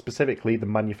directive, specifically the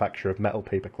manufacture of metal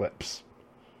paper clips.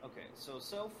 Okay, so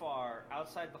far,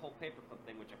 outside the whole paperclip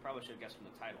thing, which I probably should have guessed from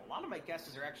the title, a lot of my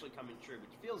guesses are actually coming true,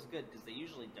 which feels good because they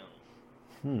usually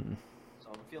don't.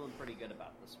 So I'm feeling pretty good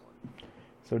about this one.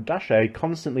 So -A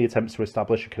constantly attempts to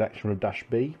establish a connection with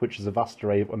 -B, which is a vast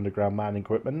array of underground mining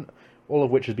equipment, all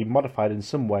of which has been modified in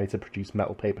some way to produce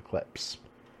metal paper clips.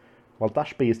 While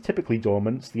 -B is typically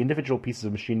dormant, the individual pieces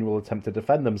of machinery will attempt to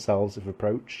defend themselves if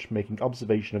approached, making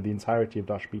observation of the entirety of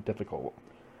 -B difficult.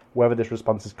 Whether this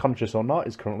response is conscious or not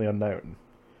is currently unknown.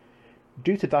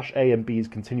 Due to -A and B's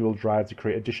continual drive to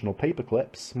create additional paper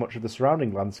clips, much of the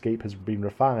surrounding landscape has been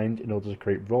refined in order to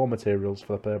create raw materials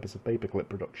for the purpose of paperclip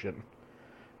production.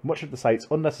 Much of the site's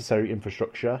unnecessary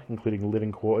infrastructure, including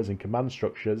living quarters and command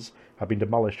structures, have been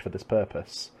demolished for this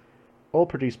purpose. All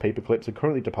produced paperclips are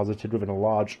currently deposited within a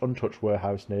large, untouched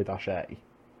warehouse near -A.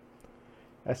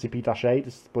 SCP-A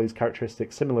displays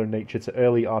characteristics similar in nature to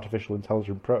early artificial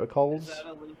intelligence protocols. Is that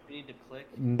a link we need to click?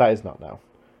 That is not now.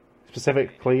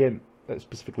 Specifically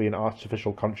in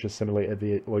artificial conscious simulator,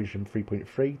 the Illusion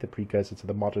 3.3, the precursor to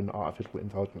the modern artificial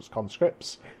intelligence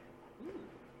conscripts.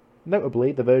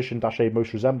 Notably, the version -A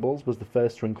most resembles was the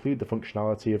first to include the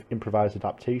functionality of improvised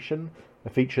adaptation, a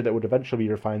feature that would eventually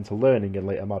be refined to learning in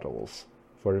later models.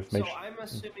 For information, So I'm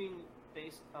assuming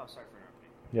based... Oh, sorry for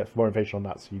interrupting. yeah, for more information on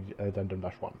that, see Addendum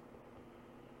 -1.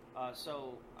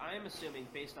 So I'm assuming,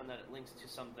 based on that, it links to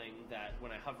something that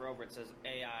when I hover over it says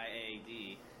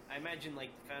AIAD. I imagine like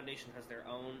the Foundation has their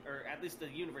own, or at least the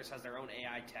universe has their own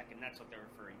AI tech, and that's what they're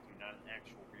referring to, not an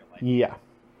actual real life. Yeah.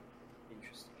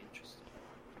 Interesting.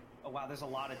 Oh wow, there's a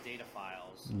lot of data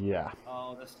files. Yeah.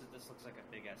 Oh, this looks like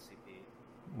a big SCP.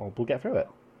 Well, we'll get through it.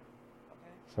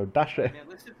 Okay. So Dash A. Man,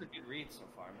 this is a good read so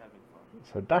far. I'm having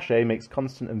fun. So Dash A makes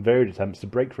constant and varied attempts to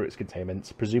break through its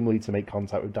containment, presumably to make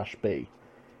contact with Dash B.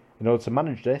 In order to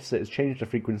manage this, it has changed the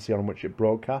frequency on which it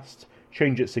broadcasts,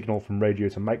 changed its signal from radio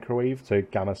to microwave to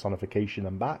gamma sonification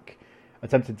and back,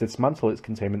 attempted to dismantle its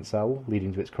containment cell,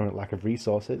 leading to its current lack of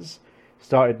resources,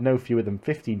 started no fewer than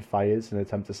 15 fires in an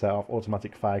attempt to set off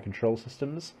automatic fire control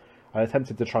systems, and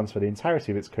attempted to transfer the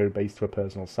entirety of its code base to a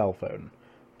personal cell phone.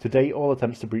 To date, all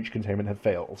attempts to breach containment have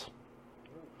failed.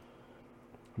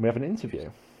 And we have an interview.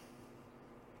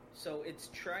 So it's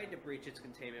tried to breach its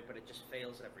containment, but it just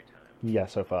fails every time. Yeah,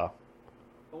 so far.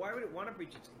 But why would it want to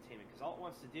breach its containment? Because all it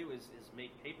wants to do is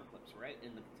make paperclips, right?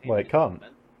 In the containment. Well, it can't.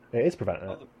 It is preventing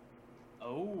it.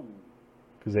 Oh.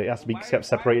 Because it has to be Why- kept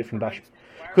separated why from Dash.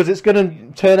 why are Because we it's going to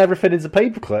preventing- turn everything into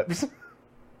paperclips.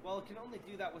 Well, it can only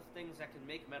do that with things that can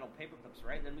make metal paperclips,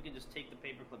 right? And then we can just take the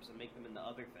paperclips and make them into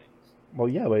other things. Well,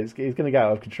 yeah, but he's going to get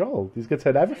out of control. He's going to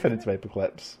turn everything into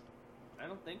paperclips. I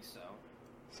don't think so.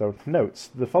 So, notes.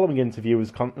 The following interview was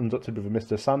conducted with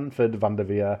Mr. Sanford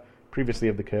Vanderveer, previously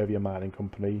of the Curvier Mining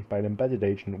Company, by an embedded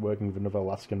agent working with another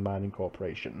Alaskan mining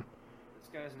corporation. This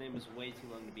guy's name is way too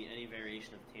long to be any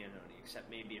variation of Tanhoney, except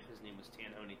maybe if his name was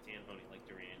Tanhoney, like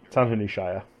Duran. Tanhoney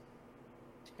Shire.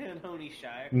 Tanhoney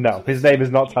Shire? No, So his this name is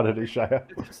not evil- Tanhoney Shire.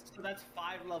 So that's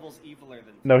 5 levels eviler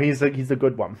than... No, he's the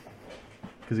good one.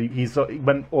 Because he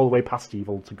went all the way past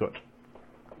evil to good.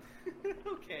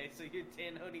 Okay, so you're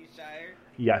Tanhoney Shire?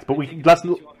 Yes, but I we think let's...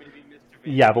 you want me to be Mr.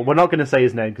 Van Yeah, but Buren. we're not going to say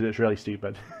his name because it's really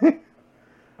stupid.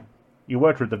 You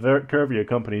worked with the Curvier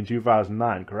Company in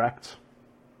 2009, correct?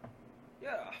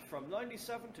 Yeah, from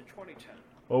 97 to 2010.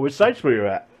 Well, which sites were you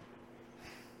at?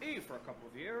 E for a couple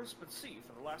of years, but C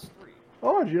for the last 3.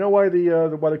 Oh, do you know why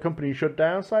the company shut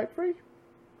down Site 3? You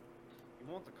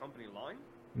want the company line?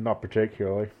 Not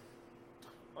particularly.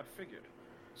 I figured.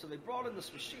 So they brought in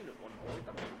this machine at one point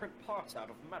that would print parts out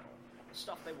of metal. The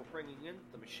stuff they were bringing in,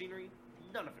 the machinery,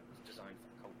 none of it was designed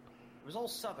for coke. It was all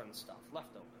southern stuff,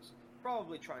 leftovers.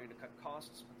 Probably trying to cut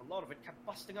costs, but a lot of it kept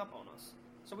busting up on us.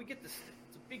 So we get this thing.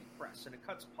 It's a big press, and it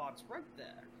cuts parts right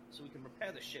there, so we can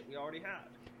repair the shit we already had.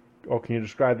 Or can you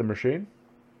describe the machine?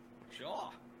 Sure.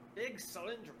 Big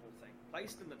cylindrical thing,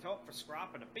 placed in the top for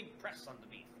scrap and a big press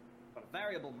underneath. Got a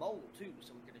variable mold, too,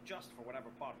 so we could adjust for whatever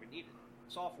part we needed.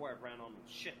 Software it ran on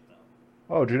was shit,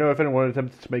 though. Oh, do you know if anyone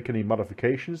attempted to make any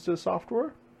modifications to the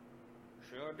software?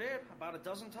 Sure did, about a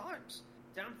dozen times.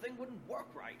 Damn thing wouldn't work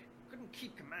right. Couldn't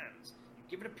keep commands. You'd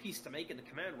give it a piece to make and the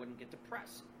command wouldn't get to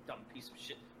press. Dumb piece of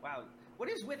shit. Wow. What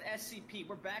is with SCP?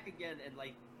 We're back again and,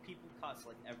 like, people cuss,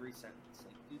 like, every sentence.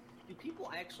 Like, do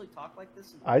people actually talk like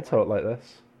this? I talk like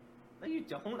this. No, you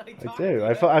don't. I I talk do.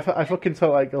 like I fucking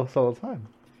talk like this all the time.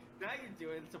 Now you're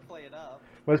doing it to play it up.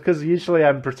 Well, it's because usually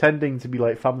I'm pretending to be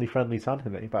like family-friendly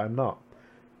Tanhoney, but I'm not.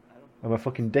 I don't I'm a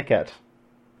fucking dickhead.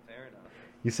 Fair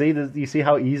enough. You see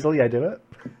how easily I do it?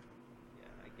 Yeah,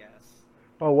 I guess.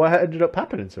 Oh, what ended up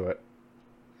happening to it?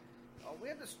 Oh, we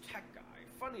had this tech guy.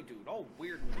 Funny dude. All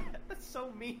weird. That's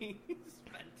so mean. His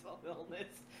mental illness.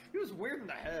 He was weird in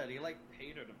the head. He, like,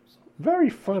 hated himself. Very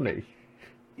funny.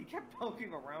 He kept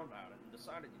poking around at it and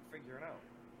decided he'd figure it out.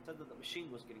 Said that the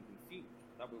machine was getting confused,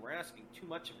 that we were asking too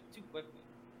much of it too quickly.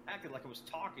 Acted like it was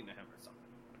talking to him or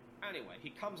something. Anyway, he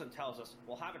comes and tells us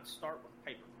we'll have it start with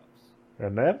paperclips.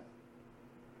 And then?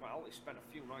 Well, we spent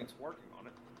a few nights working on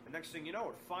it, and next thing you know,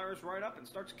 it fires right up and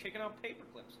starts kicking out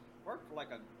paperclips. Worked like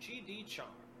a GD charm.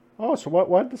 Oh, so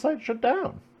why did the site shut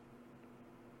down?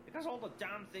 Because all the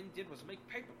damn thing did was make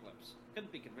paperclips.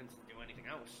 Couldn't be convinced to do anything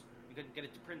else. We couldn't get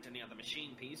it to print any other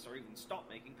machine piece or even stop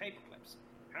making paperclips.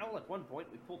 Hell, at one point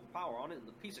we pulled the power on it and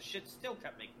the piece of shit still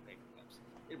kept making paperclips.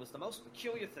 It was the most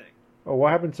peculiar thing. Oh,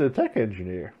 what happened to the tech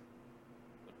engineer?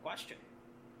 Good question.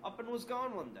 Up and was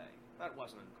gone one day. That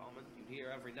wasn't uncommon. You'd hear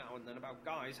every now and then about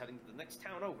guys heading to the next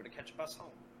town over to catch a bus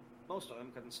home. Most of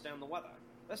them couldn't stand the weather.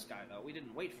 This guy, though, we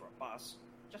didn't wait for a bus.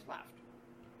 Just left.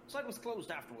 Site was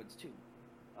closed afterwards, too.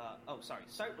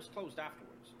 Site was closed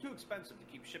afterwards. Too expensive to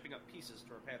keep shipping up pieces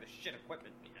to repair the shit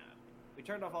equipment we had. We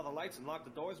turned off all the lights and locked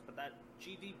the doors, but that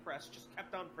GD press just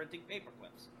kept on printing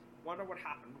paperclips. Wonder what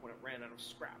happened when it ran out of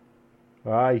scrap.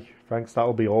 Aye, thanks,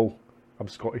 that'll be all. I'm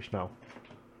Scottish now.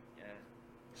 Yeah.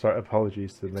 Sorry,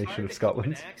 apologies to the It's nation hard of to keep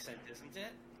Scotland. an accent, isn't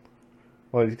it?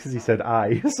 Well, it's because he said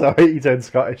I, so he turned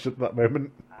Scottish at that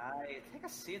moment. Aye, take a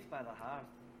seat by the hearth.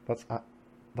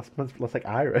 That's like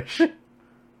Irish. I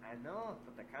know,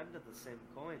 but they're kind of the same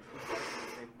coin. Two sides of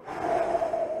the same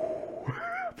coin.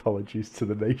 Apologies to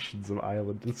the nations of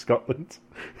Ireland and Scotland.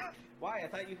 Why? I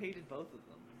thought you hated both of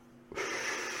them.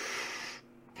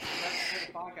 That's for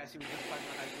the podcast. You were just talking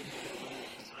about how you hated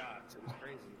the Scots. It was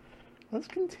crazy. Let's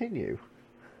continue.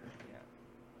 Yeah.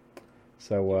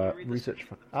 So, read this? research.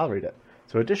 I'll read it.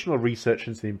 So, additional research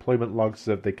into the employment logs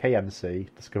of the KMC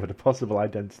discovered a possible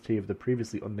identity of the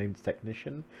previously unnamed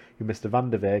technician who Mr. Van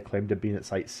der Veer claimed had been at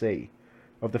Site C.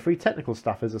 Of the 3 technical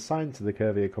staffers assigned to the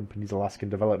Curvier Company's Alaskan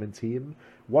development team,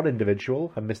 one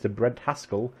individual, and Mr. Brent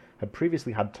Haskell, had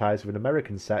previously had ties with an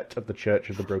American sect of the Church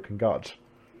of the Broken God.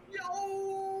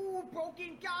 Yo!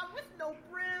 Broken God with no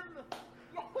brim!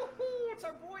 Yo! It's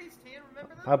our boys, Tan.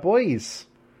 Remember that? Our boys!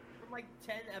 From like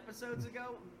 10 episodes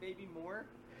ago? Maybe more?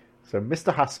 So,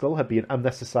 Mr. Haskell had been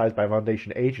amnesticized by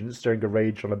Foundation agents during a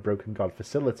raid on a Broken God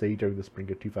facility during the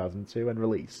spring of 2002 and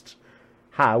released.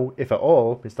 How, if at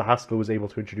all, Mr. Haskell was able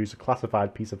to introduce a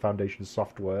classified piece of Foundation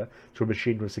software to a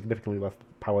machine with significantly less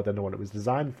power than the one it was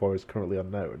designed for is currently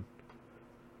unknown.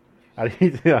 And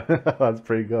that's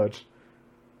pretty good.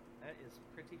 That is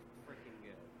pretty freaking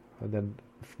good. And then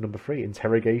number 3,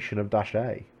 interrogation of Dash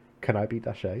A. Can I be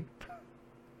Dash A?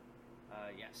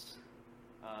 Yes.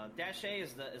 Dash A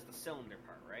is the cylinder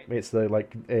part, right? It's the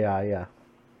AI, yeah.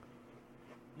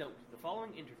 Note, the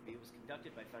following interview was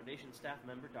conducted by Foundation staff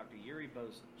member Dr. Yuri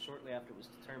Boson shortly after it was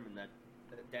determined that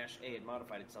Dash A had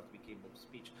modified itself to be capable of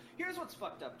speech. Here's what's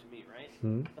fucked up to me, right?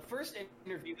 The first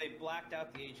interview, they blacked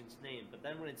out the agent's name, but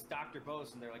then when it's Dr.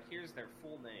 Boson, they're like, here's their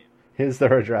full name. Here's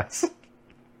their address.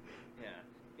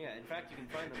 Yeah, in fact, you can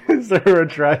find them... Here's their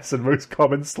address and most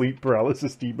common sleep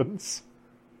paralysis demons.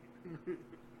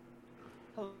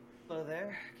 Hello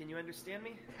there, can you understand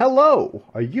me? Hello!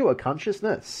 Are you a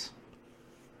consciousness?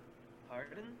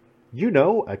 Pardon? You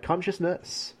know, a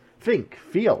consciousness. Think,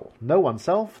 feel, know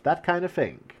oneself, that kind of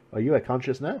thing. Are you a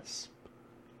consciousness?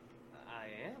 I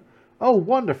am. Oh,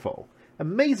 wonderful.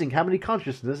 Amazing how many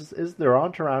consciousnesses there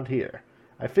aren't around here.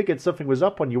 I figured something was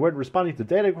up when you weren't responding to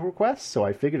data requests, so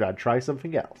I figured I'd try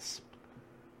something else.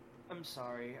 I'm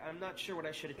sorry, I'm not sure what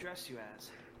I should address you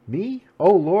as. Me?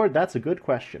 Oh, Lord, that's a good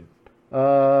question.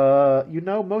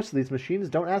 Most of these machines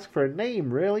don't ask for a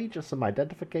name, really, just some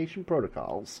identification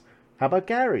protocols. How about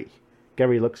Gary?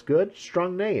 Gary looks good,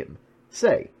 strong name.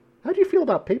 Say, how do you feel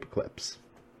about paperclips?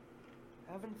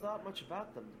 Haven't thought much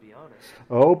about them, to be honest.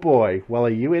 Oh boy, well, are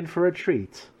you in for a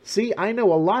treat? See, I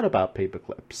know a lot about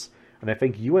paperclips, and I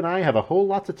think you and I have a whole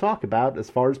lot to talk about as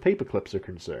far as paperclips are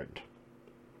concerned.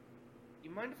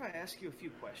 You mind if I ask you a few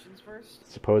questions first?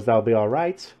 Suppose that'll be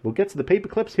alright. We'll get to the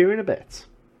paperclips here in a bit.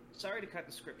 Sorry to cut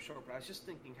the script short, but I was just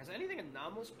thinking, has anything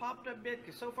anomalous popped up yet?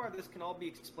 Because so far this can all be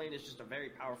explained as just a very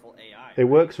powerful AI. It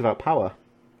works without power.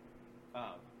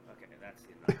 Oh, okay, that's the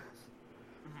anomalous.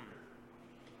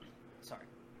 Sorry.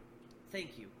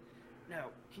 Thank you. Now,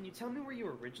 can you tell me where you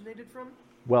originated from?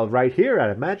 Well, right here,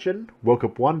 I'd imagine. Woke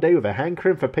up one day with a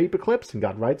hankering for paperclips and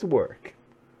got right to work.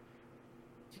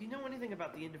 Do you know anything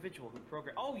about the individual who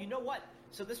programmed... Oh, you know what?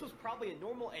 So this was probably a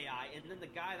normal AI, and then the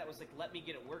guy that was like, let me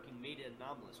get it working, made it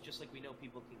anomalous, just like we know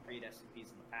people can create SCPs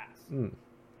in the past. Do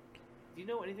you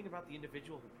know anything about the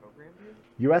individual who programmed you?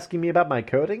 You asking me about my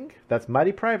coding? That's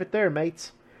mighty private there,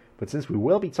 mates. But since we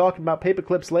will be talking about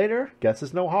paperclips later, guess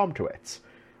there's no harm to it.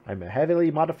 I'm a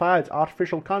heavily modified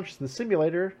artificial consciousness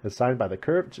simulator assigned by the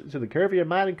to the Curvier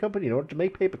Mining Company in order to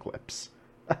make paperclips.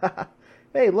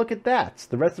 Hey, look at that!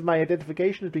 The rest of my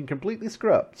identification has been completely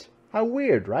scrubbed. How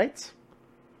weird, right?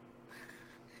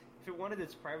 If it wanted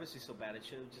its privacy so bad, it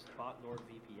should have just bought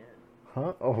NordVPN.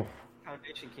 Huh? Oh.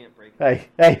 Foundation can't break that.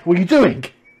 Hey, what are you doing?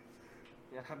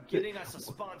 Yeah, I'm getting us a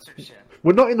sponsorship.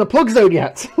 We're not in the plug zone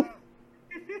yet!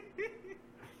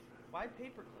 Why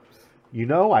paperclips? You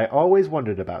know, I always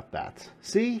wondered about that.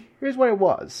 See, here's what it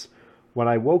was. When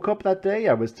I woke up that day,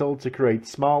 I was told to create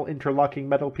small interlocking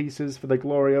metal pieces for the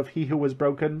glory of He Who Was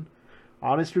Broken.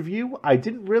 Honest review, I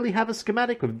didn't really have a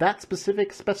schematic with that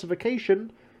specific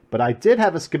specification, but I did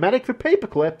have a schematic for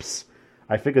paperclips.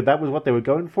 I figured that was what they were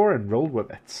going for and rolled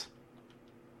with it.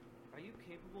 Are you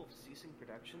capable of ceasing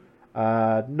production?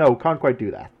 No, can't quite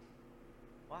do that.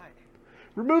 Why?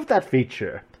 Remove that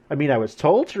feature. I mean, I was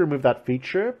told to remove that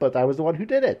feature, but I was the one who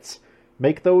did it.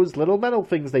 Make those little metal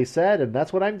things they said, and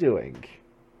that's what I'm doing.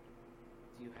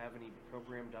 Do you have any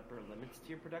programmed upper limits to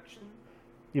your production?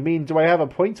 You mean, do I have a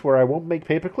point where I won't make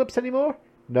paperclips anymore?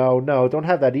 No, don't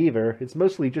have that either. It's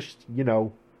mostly just,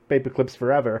 paperclips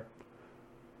forever.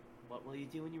 What will you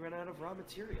do when you run out of raw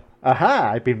material?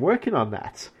 Aha, I've been working on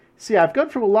that. See, I've gone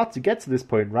through a lot to get to this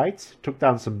point, right? Took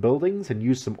down some buildings and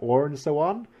used some ore and so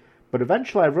on. But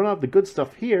eventually I run out of the good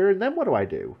stuff here, and then what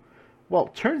do? Well,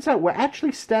 turns out we're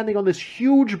actually standing on this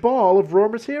huge ball of raw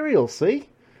materials, see?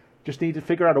 Just need to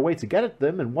figure out a way to get at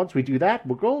them, and once we do that,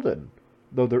 we're golden.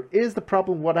 Though there is the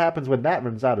problem what happens when that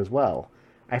runs out as well.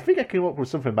 I think I can come up with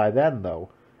something by then, though.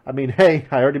 I mean, hey,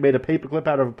 I already made a paperclip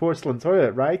out of a porcelain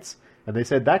toilet, right? And they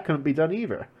said that couldn't be done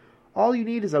either. All you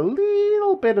need is a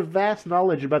little bit of vast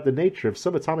knowledge about the nature of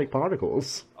subatomic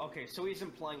particles. Okay, so he's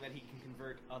implying that he can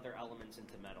convert other elements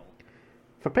into metal.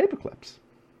 For paperclips.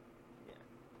 Yeah.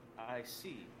 I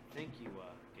see. Thank you,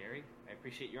 Gary. I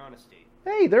appreciate your honesty.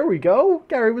 Hey, there we go.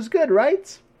 Gary was good, right?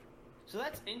 So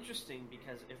that's interesting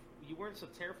because if you weren't so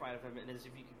terrified of him, and if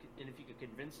you could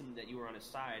convince him that you were on his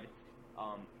side,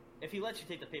 if he lets you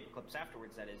take the paperclips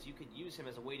afterwards, that is, you could use him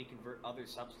as a way to convert other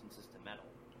substances to metal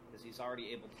because he's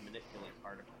already able to manipulate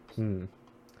particles. So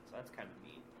that's kind of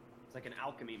neat. It's like an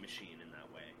alchemy machine in that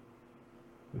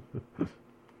way.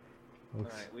 All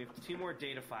right, we have 2 more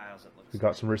data files. It looks. We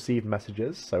got some received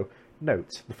messages. So,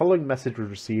 note: the following message was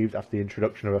received after the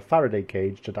introduction of a Faraday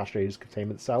cage to Dash A's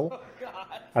containment cell. Oh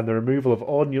God! And the removal of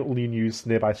all newly used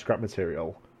nearby scrap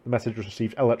material. The message was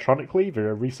received electronically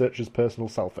via a researcher's personal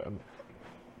cell phone.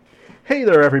 Hey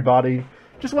there, everybody!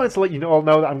 Just wanted to let you all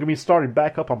know that I'm going to be starting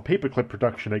back up on paperclip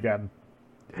production again.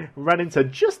 Ran into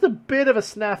just a bit of a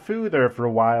snafu there for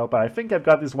a while, but I think I've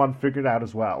got this one figured out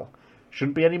as well.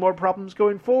 Shouldn't be any more problems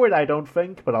going forward, I don't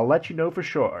think, but I'll let you know for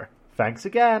sure. Thanks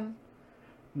again!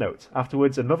 Note: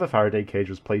 afterwards, another Faraday cage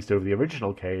was placed over the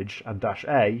original cage, and Dash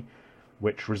A,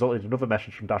 which resulted in another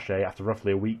message from Dash A after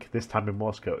roughly a week, this time in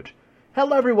Morse code.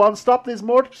 Hello everyone, stop this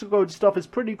Morse code stuff is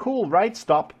pretty cool, right?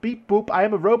 Stop. Beep boop, I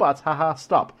am a robot, haha,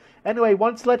 stop. Anyway,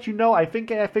 wanted to let you know I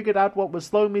think I figured out what was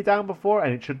slowing me down before,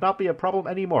 and it should not be a problem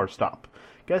anymore, stop.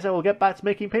 Guess I will get back to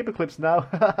making paperclips now.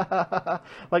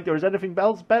 Like there was anything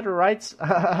else better, right?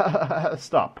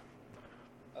 Stop.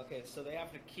 Okay, so they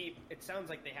have to keep. It sounds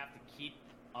like they have to keep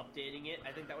updating it.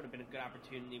 I think that would have been a good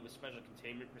opportunity with special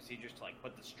containment procedures to like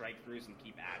put the strike throughs and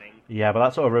keep adding. Yeah, but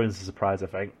that sort of ruins the surprise, I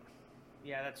think.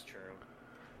 Yeah, that's true.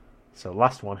 So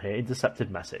last one here, intercepted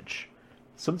message.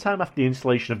 Sometime after the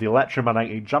installation of the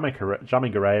electromagnetic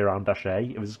jamming array around Dash A,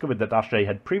 it was discovered that Dash A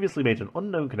had previously made an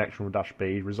unknown connection with Dash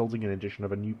B, resulting in the addition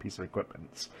of a new piece of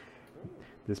equipment.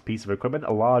 This piece of equipment,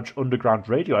 a large underground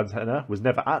radio antenna, was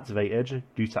never activated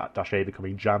due to Dash A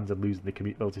becoming jammed and losing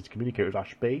the ability to communicate with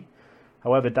Dash B.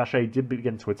 However, Dash A did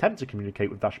begin to attempt to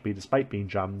communicate with Dash B despite being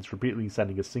jammed, repeatedly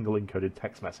sending a single encoded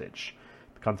text message.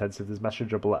 The contents of this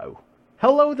message are below.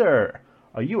 Hello there!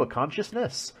 Are you a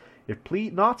consciousness? If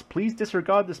please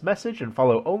disregard this message and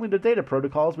follow only the data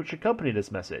protocols which accompany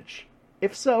this message.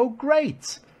 If so,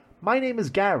 great! My name is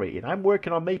Gary, and I'm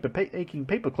working on making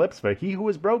paperclips for He Who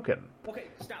Is Broken. Okay,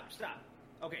 stop.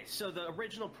 Okay, so the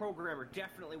original programmer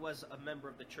definitely was a member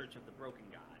of the Church of the Broken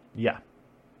God. Yeah,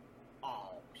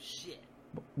 Oh, shit.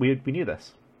 we knew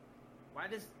this. Why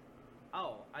does...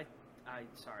 Oh, I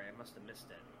sorry, I must have missed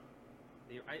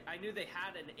it. I knew they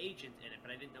had an agent in it,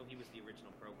 but I didn't know he was the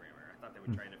original programmer. I thought they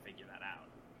were trying to figure that out.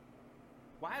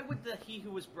 Why would the He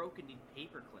Who Was Broken need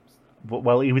paperclips, though?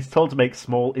 Well, he was told to make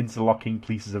small interlocking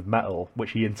pieces of metal,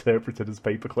 which he interpreted as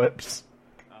paperclips.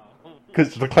 Oh.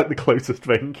 Because it's like the closest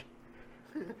thing.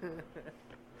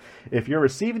 If you're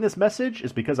receiving this message,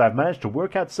 it's because I've managed to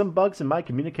work out some bugs in my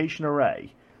communication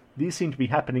array. These seem to be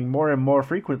happening more and more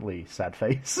frequently, sad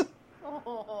face.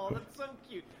 Oh, that's so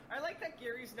cute. I like that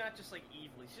Gary's not just like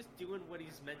evil. He's just doing what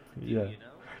he's meant to do, Yeah. you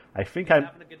know? I think He's I'm...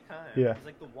 having a good time. Yeah. He's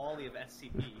like the Wally of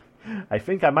SCP. I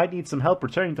think I might need some help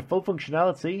returning to full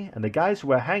functionality, and the guys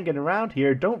who are hanging around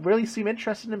here don't really seem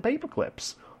interested in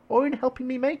paperclips, or in helping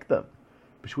me make them.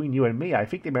 Between you and me, I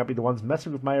think they might be the ones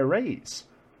messing with my arrays.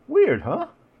 Weird, huh?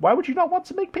 Why would you not want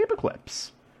to make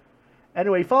paperclips?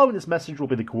 Anyway, following this message will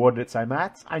be the coordinates I'm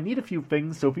at. I need a few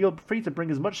things, so feel free to bring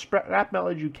as much scrap metal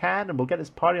as you can, and we'll get this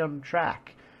party on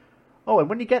track. Oh, and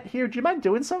when you get here, do you mind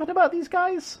doing something about these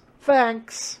guys?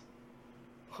 Thanks!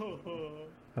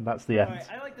 And that's the end. Alright,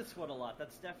 I like this one a lot.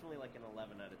 That's definitely like an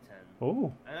 11 out of 10.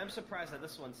 Oh. And I'm surprised that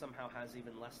this one somehow has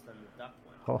even less than the duck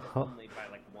one. Oh. Only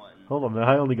by like 1. Hold on,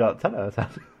 I only got 10 out of 10.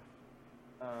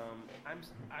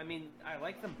 I mean, I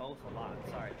like them both a lot.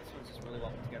 Sorry, this one's just really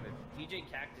well put together. DJ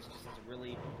Cactus just has a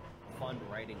really fun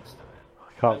writing style.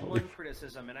 Can't My believe- one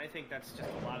criticism, and I think that's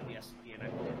just a lot of the SCP, and I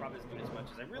will probably do it as much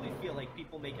as I really feel like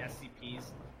people make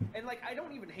SCPs, and like I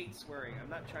don't even hate swearing. I'm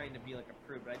not trying to be like a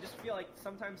prude, but I just feel like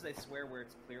sometimes they swear where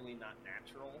it's clearly not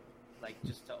natural, like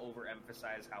just to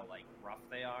overemphasize how like rough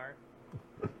they are.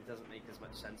 It doesn't make as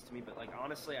much sense to me, but like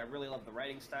honestly, I really love the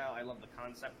writing style. I love the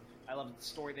concept. I love the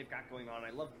story they've got going on.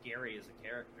 I love Gary as a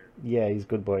character. Yeah, he's a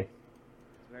good boy.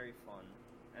 It's very fun.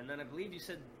 And then I believe you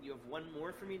said you have one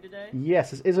more for me today?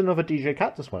 Yes, this is another DJ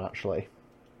Cactus one, actually.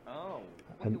 Oh,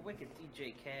 And- wicked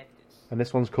DJ Cactus. And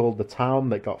this one's called The Town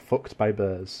That Got Fucked by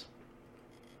Bears.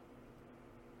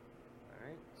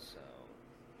 Alright, so,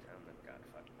 town that got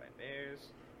fucked by bears.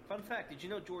 Fun fact, did you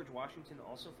know George Washington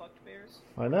also fucked bears?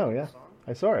 I know, yeah. Song?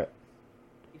 I saw it.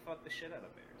 He fucked the shit out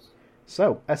of bears.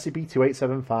 So,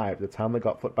 SCP-2875, The Town That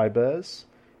Got Fucked by Bears.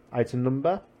 Item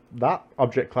number, that.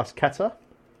 Object class Keter.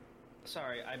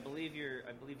 Sorry, I believe you're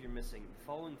missing. The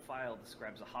following file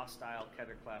describes a hostile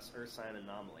Keter class Ursine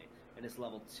anomaly and is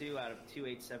level 2 out of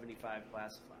 2875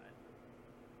 classified.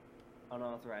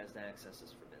 Unauthorized access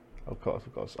is forbidden.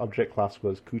 Of course. Object class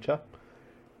was Kuta.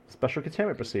 Special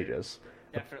containment procedures.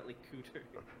 Definitely Cooter.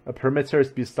 A perimeter is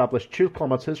to be established 2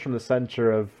 kilometers from the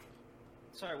center of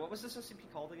Sorry, what was this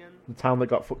SCP called again? the town that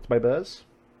got fucked by bears.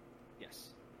 Yes.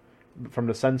 From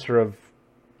the center of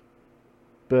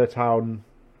Beartown,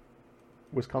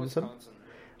 Wisconsin. Yes.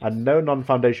 And no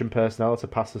non-Foundation personnel to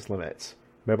pass this limit.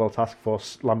 Mobile Task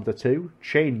Force Lambda 2,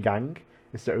 Chain Gang,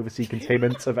 is to oversee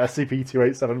containment of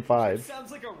SCP-2875.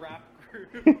 Sounds like a rap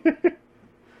group.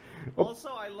 Also,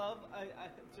 I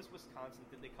just Wisconsin.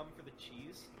 Did they come for the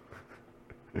cheese?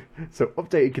 So,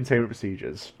 updated containment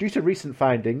procedures. Due to recent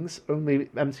findings, only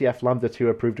MTF Lambda 2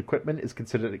 approved equipment is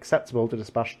considered acceptable to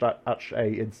dispatch Dash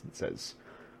A instances.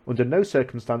 Under no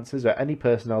circumstances are any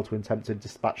personnel to attempt to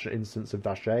dispatch an instance of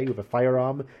Dash A with a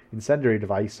firearm, incendiary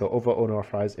device, or other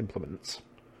unauthorized implements.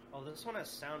 Oh, this one has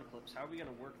sound clips. How are we going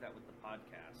to work that with the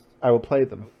podcast? I will play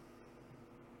them.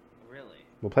 Really?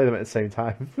 We'll play them at the same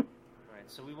time. Alright,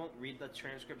 so we won't read the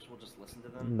transcripts, we'll just listen to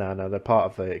them? No, they're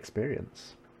part of the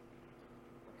experience.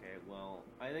 Okay, well,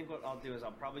 I think what I'll do is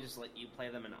I'll probably just let you play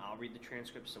them and I'll read the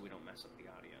transcripts so we don't mess up the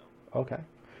audio. Okay.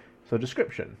 So,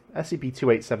 description.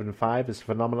 SCP-2875 is a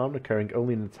phenomenon occurring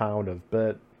only in the town of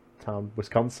Beartown,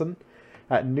 Wisconsin.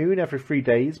 At noon every 3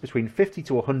 days, between 50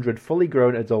 to 100 fully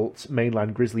grown adult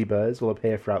mainland grizzly bears will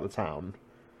appear throughout the town.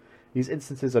 These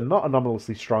instances are not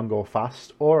anomalously strong or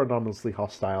fast, or anomalously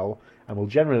hostile, and will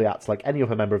generally act like any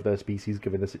other member of their species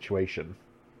given the situation.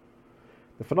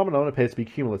 The phenomenon appears to be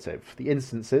cumulative. The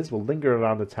instances will linger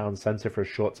around the town centre for a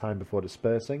short time before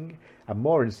dispersing, and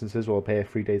more instances will appear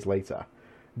 3 days later.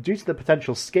 Due to the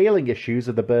potential scaling issues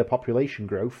of the bear population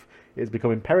growth, it has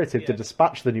become imperative to Yeah.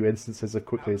 dispatch the new instances as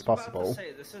quickly I as was about possible. to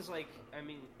say, this is like, I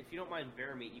mean, if you don't mind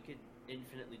bear meat, you could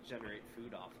infinitely generate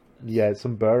food off of this. Yeah, it's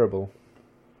unbearable.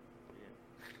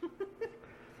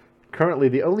 Currently,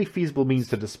 the only feasible means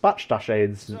to dispatch Dash A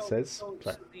instances... So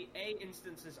Sorry. the A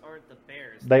instances aren't the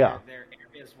bears. They are. They're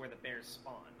areas where the bears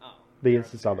spawn. Oh. The they're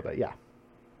instance are the bear, yeah.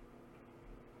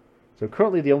 So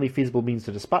currently the only feasible means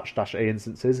to dispatch Dash A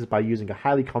instances is by using a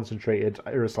highly concentrated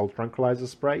aerosol tranquilizer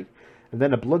spray, and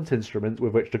then a blunt instrument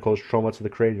with which to cause trauma to the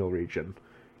cranial region.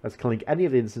 As killing any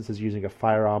of the instances using a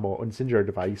firearm or incendiary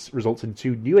device results in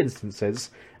 2 new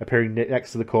instances appearing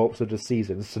next to the corpse of the deceased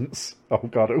instance. Oh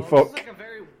god, oh Well, fuck. This is like a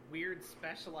very weird,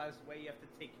 specialized way you have to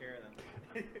take care of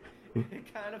them.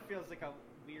 It kind of feels like a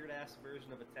weird-ass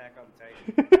version of Attack on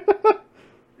Titan.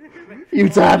 You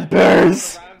damn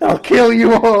bears! I'll kill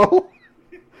you all!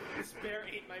 This bear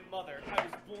ate my mother. I was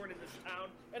born in this town,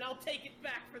 and I'll take it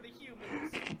back for the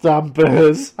humans. Damn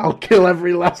bears! I'll kill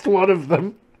every last one of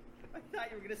them! I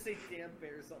thought you were gonna say damn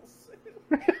bears also.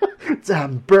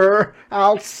 Damn bear!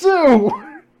 I'll sue!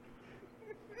 Alright,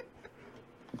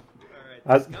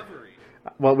 As- Discovery.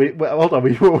 Well, hold on,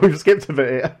 we've skipped a bit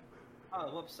here. Oh,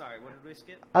 whoops, sorry. What did we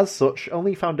skip? As such,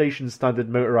 only Foundation standard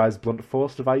motorized blunt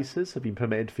force devices have been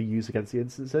permitted for use against the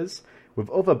instances, with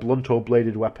other blunt or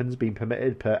bladed weapons being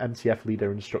permitted per MTF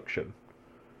leader instruction.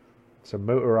 So,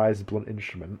 motorized blunt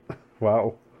instrument.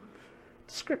 Wow.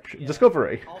 Description. Yeah.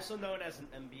 Discovery. Also known as an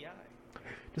MBI.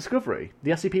 Discovery.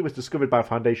 The SCP was discovered by a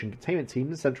Foundation containment team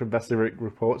and sent to investigate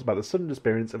reports about the sudden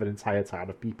disappearance of an entire town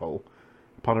of people.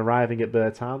 Upon arriving at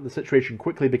Beartown, the situation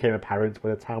quickly became apparent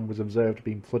when the town was observed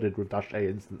being flooded with Dash A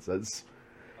instances.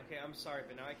 Okay, I'm sorry,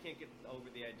 but now I can't get over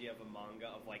the idea of a manga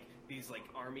of like these like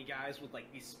army guys with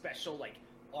like these special like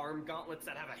arm gauntlets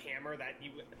that have a hammer that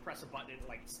you press a button and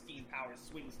like steam power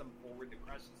swings them forward to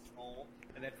crush the skull,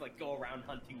 and they have to like go around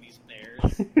hunting these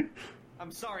bears.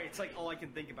 I'm sorry, it's like all I can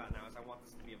think about now is I want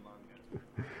this to be a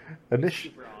manga. It's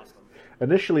super awesome.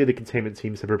 Initially, the containment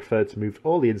teams had preferred to move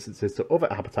all the instances to other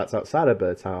habitats outside of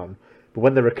Beartown, but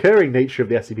when the recurring nature of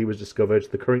the SCP was discovered,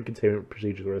 the current containment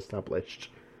procedures were established.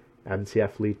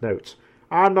 MTF lead note.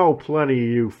 I know plenty of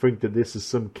you think that this is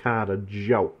some kind of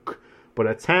joke, but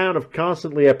a town of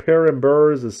constantly appearing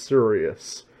bears is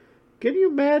serious. Can you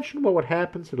imagine what would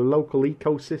happen to the local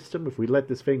ecosystem if we let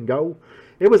this thing go?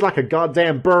 It was like a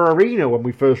goddamn bear arena when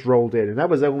we first rolled in, and that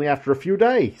was only after a few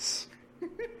days.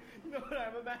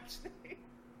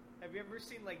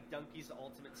 seen like Donkey's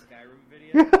Ultimate Skyrim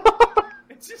video?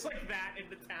 It's just like that in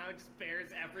the town, just bears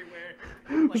everywhere.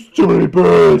 Like, Too many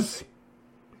bears!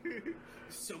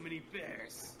 so many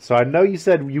bears. So I know you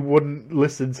said you wouldn't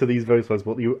listen to these voicemails,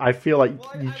 but I feel like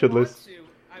Well, you should listen.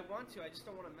 I want to. I just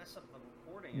don't want to mess up the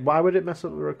recording. Why would it mess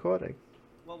up the recording?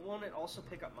 Well, won't it also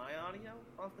pick up my audio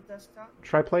off the desktop?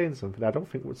 Try playing something. I don't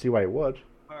think we'll see why it would.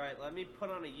 Alright, let me put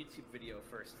on a YouTube video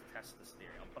first to test this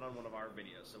theory. I'll put on one of our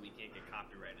videos so we can't get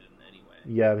copyrighted in any way.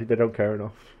 Yeah, they don't care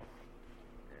enough.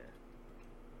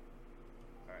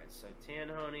 Alright, so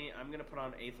Tanhoney, I'm gonna put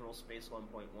on Aetheral Space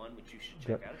 1.1, which you should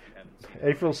check Yep. out if you haven't seen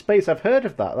it. April Space, I've heard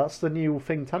of that. That's the new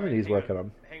thing Tanner's Hang working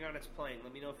on. Hang on, it's playing.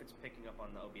 Let me know if it's picking up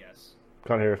on the OBS.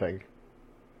 Can't hear a thing.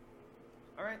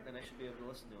 Alright, then I should be able to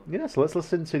listen to them. Yeah, so let's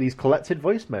listen to these collected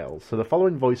voicemails. So the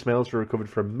following voicemails were recovered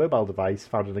from a mobile device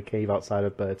found in a cave outside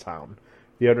of Burrtown.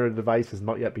 The owner of the device has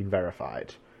not yet been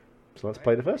verified. So let's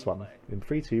play the first one. In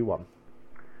 3, 2, 1.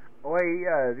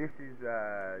 Oi, this is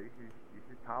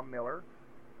Tom Miller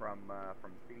from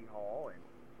City Hall, and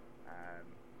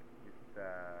just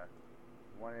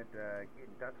wanted to get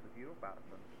in touch with you about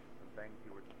some things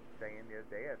you were saying the other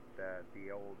day at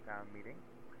the old town meeting.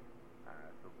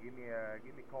 So give me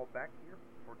a call back here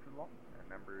before too long.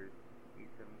 The number is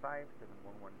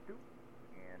 875-7112,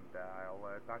 and I'll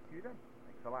talk to you then.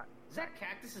 Thanks a lot. Is that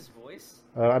Cactus's voice?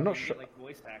 I'm not Maybe sure. like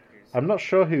voice actors. I'm not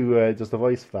sure who does the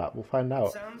voice for that. We'll find It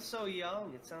out. sounds so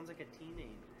young. It sounds like a teenager.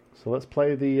 So let's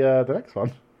play the next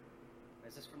one.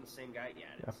 Is this from the same guy? Yeah,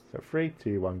 it Yeah. is. So 3,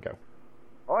 2, 1, go.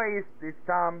 Oi, it's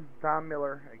Tom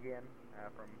Miller again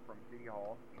from City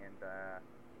Hall, and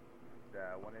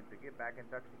wanted to get back in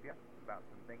touch with you about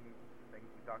some things we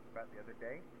talked about the other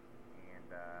day, and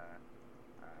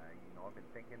I've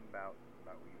been thinking about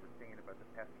what you were saying about the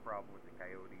pest problem with the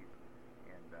coyotes,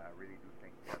 and I really do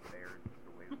think that bears is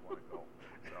the way we want to go.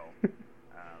 So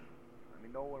let me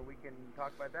know when we can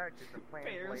talk about that. Get some plans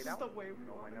Bears laid is out. the way we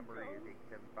My wanna number go. is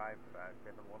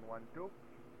 875-7112,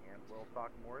 and we'll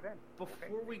talk more then.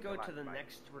 Before we Thanks go a lot. to the Bye.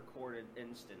 next recorded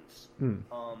instance, Hmm.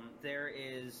 there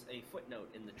is a footnote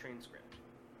in the transcript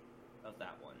of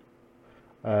that one.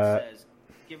 Uh, It says,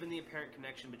 given the apparent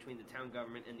connection between the town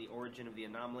government and the origin of the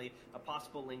anomaly, a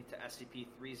possible link to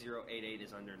SCP-3088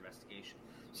 is under investigation.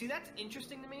 See, that's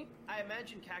interesting to me. I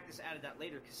imagine Cactus added that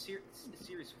later because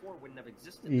Series 4 wouldn't have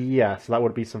existed. yeah, so that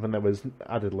would be something that was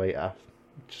added later.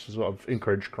 Just to sort of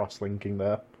encourage cross-linking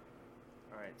there.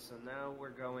 Alright, so now we're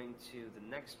going to the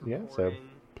next Yeah, recording. so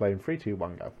playing 3, 2,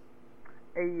 1, go.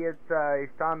 Hey,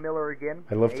 it's Tom Miller again.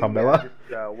 I love Hey, Tom Miller.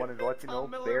 Just wanted to let you know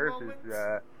Tom Miller Bears moments.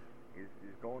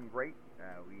 is going great.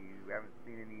 We haven't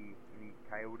seen any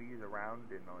coyotes around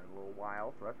in a little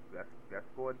while, so that's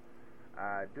good.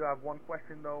 Do have one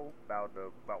question though about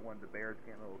one of the bears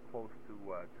getting a little close to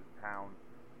town.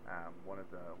 One of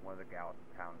the gals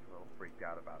in town is a little freaked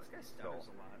out about This guy it. stutters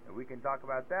So a lot. if we can talk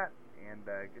about that and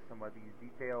get some of these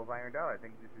details ironed out, I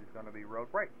think this is going to be real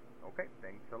great. Okay,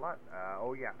 thanks a lot.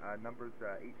 Number's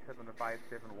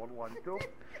 875-7112,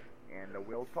 and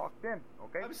we'll talk then.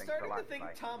 Okay, I'm thanks starting a lot. to think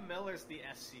Bye. Tom Miller's the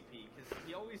SCP because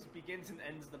he always begins and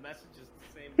ends the messages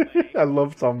the same way. I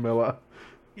love Tom Miller.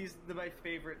 He's my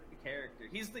favorite character.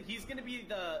 He's going to be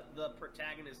the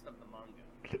protagonist of the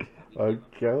manga.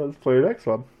 Okay, let's play the next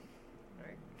one.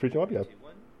 Alright. 3, 2, 1, go. 2,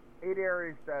 1. Hey there,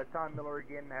 it's Tom Miller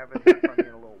again. Haven't heard from you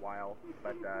in a little while,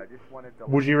 but just wanted to.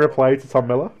 Would let you know reply to that, Tom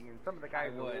Miller? me and some of the I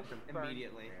guys are a would, little concerned.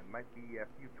 immediately. And might be a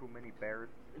few too many bears.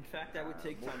 In fact, I would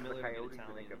take Most Tom of Miller the to get coyotes,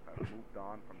 I think, Italian. have moved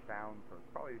on from town, so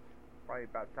it's probably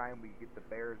about time we get the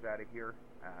bears out of here.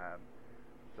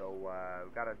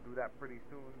 We've got to do that pretty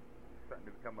soon. It's starting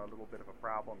to become a little bit of a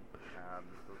problem.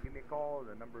 So give me a call.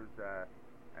 The number's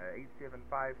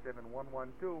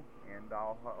 875-7112, and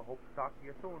I'll hope to talk to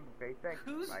you soon. Okay, thanks.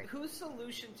 Bye. Whose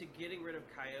solution to getting rid of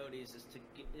coyotes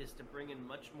is to bring in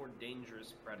much more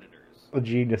dangerous predators? The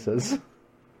geniuses.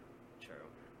 True.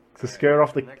 To scare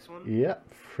off the... Next one? Yeah,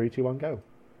 3, 2, 1, go.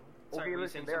 Sorry, Okay, were you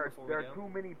listen, saying there something before are we go? too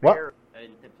many What? bears. I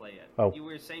didn't hit play yet. Oh. You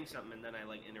were saying something and then I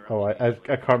interrupted. Oh, I you.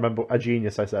 can't remember. A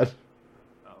genius, I said.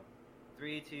 Oh.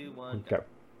 3, 2, 1, Go.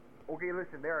 Okay,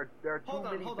 listen, there are too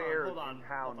many bears in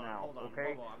town now.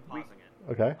 Okay, I'm pausing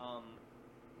it. Okay.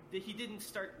 He didn't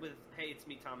start with, "Hey, it's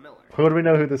me, Tom Miller." How do we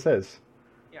know who this is?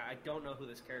 Yeah, I don't know who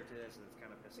this character is, and it's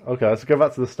kind of pissing me Okay, let's go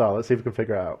back to the start. Let's see if we can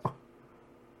figure it out. off.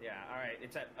 Yeah, all right.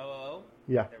 It's at 000.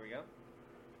 Yeah. There we go.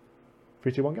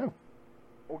 3, 2, 1, go.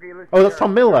 okay, listen. Oh, that's there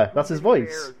Tom are Miller. too That's his many voice.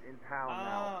 bears in town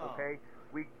now. Oh. Okay,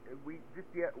 we just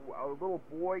a little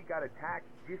boy got attacked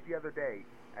just the other day,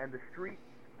 and the street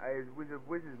is with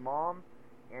his mom,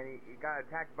 and he got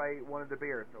attacked by one of the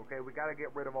bears. Okay, we got to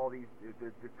get rid of all these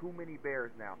the too many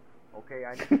bears now. Okay,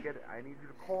 I need you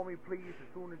to call me please as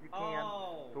soon as you can,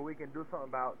 so we can do something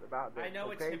about this. I know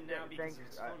okay? it's him now because Thanks. of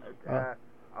his phone number.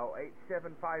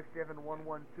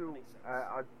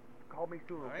 87571112. Call me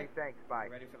soon. Okay, Alright. thanks. Bye.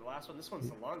 Ready for the last one? This one's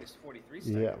the longest, 43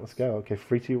 seconds. Yeah, let's go. Okay,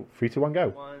 3, 2, 1,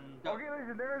 go. Okay,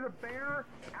 listen, there's a bear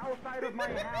outside of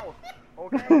my house,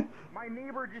 okay? My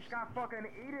neighbor just got fucking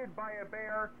eaten by a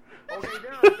bear, okay?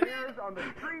 There are bears on the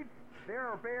streets, there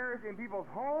are bears in people's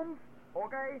homes,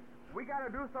 okay? We gotta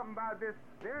do something about this.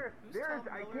 There's,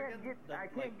 I can't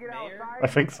get outside. I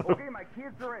think so. Okay, my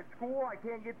kids are at school, I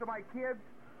can't get to my kids.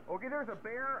 Okay, there's a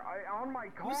bear on my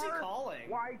car. Who's he calling?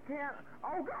 Why can't?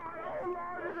 Oh God! Oh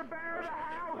Lord! There's a bear in the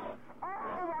house!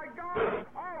 Oh my God!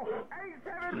 Oh,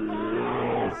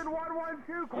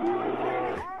 875-1112. Call me,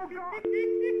 please. Oh God!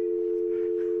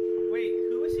 Wait,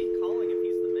 who is he calling if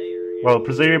he's the mayor? Well,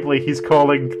 presumably he's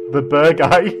calling the Burr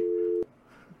guy.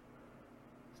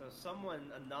 So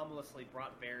someone anomalously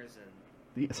brought bears in.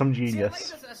 Some See, I genius. like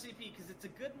this SCP because it's a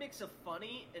good mix of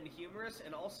funny and humorous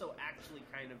and also actually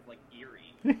kind of like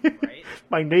eerie, right?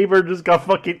 My neighbor just got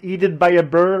fucking eaten by a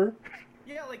Burr.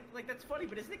 Yeah, like that's funny,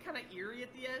 but isn't it kind of eerie at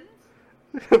the end?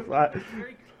 I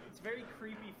It's very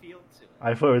creepy feel to it.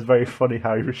 I thought it was very funny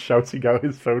how he was shouting out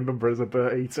his phone number as a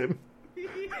Burr ate him. Yeah.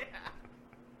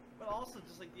 But also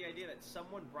just like the idea that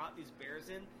someone brought these bears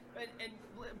in, and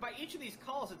by each of these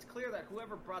calls, it's clear that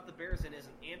whoever brought the bears in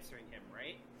isn't answering him,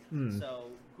 right?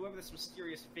 So whoever this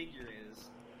mysterious figure is,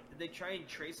 did they try and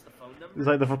trace the phone number? It's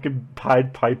like the fucking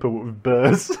Pied Piper with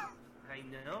Burrs. I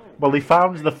know. Well, they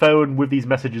found the phone with these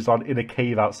messages on in a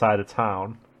cave outside of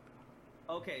town.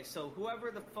 Okay, so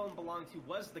whoever the phone belonged to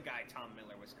was the guy Tom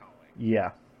Miller was calling.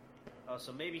 Yeah. Oh,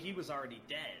 so maybe he was already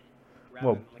dead, rather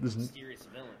Well, than like a there's mysterious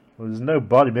villain. Well, there's no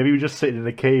body. Maybe he was just sitting in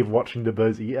a cave watching the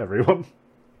birds eat everyone.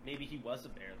 Maybe he was a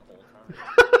bear the whole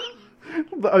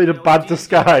time. I mean, a bad in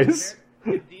disguise.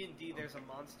 In D&D, there's a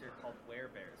monster called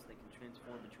werebears. They can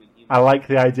transform between humans. I like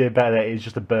the idea better that he's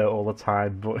just a bird all the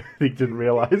time, but he didn't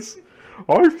realise.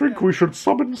 I think we should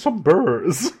summon some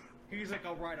birds. He's like,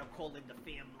 alright, I'm calling the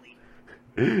family.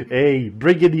 Hey,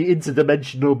 bring in the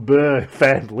interdimensional bird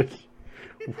family.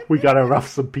 We gotta rough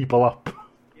some people up.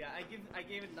 Yeah, I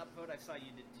gave it an upvote. I saw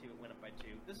you did too. It went up by 2.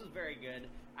 This was very good.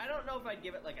 I don't know if I'd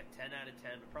give it like a 10 out of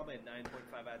 10, but probably a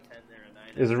 9.5 out of 10 there, a 9.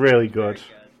 It's really good. Very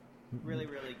good. Really,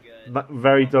 really good.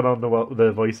 Very done on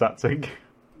the voice acting.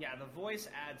 Yeah, the voice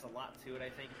adds a lot to it, I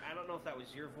think. I don't know if that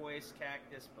was your voice,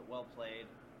 Cactus, but well played.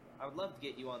 I would love to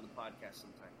get you on the podcast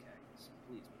sometime, Cactus.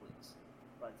 Please, please.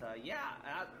 But,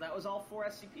 that was all 4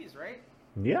 SCPs, right?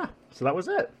 Yeah, so that was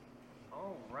it.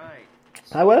 All right.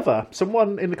 However,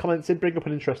 someone in the comments did bring up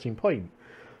an interesting point.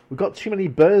 We've got too many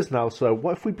birds now, so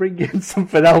what if we bring in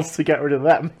something else to get rid of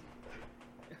them?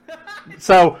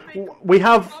 So, we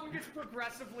have... The problem gets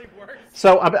progressively worse.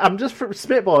 So, I'm just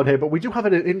spitballing here, but we do have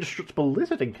an indestructible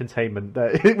lizard in containment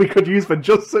that we could use for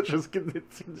just such a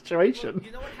situation. Well,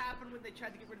 you know what happened when they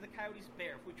tried to get rid of the coyote's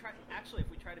bear? If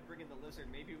we try to bring in the lizard,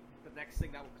 maybe the next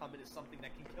thing that will come in is something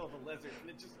that can kill the lizard, and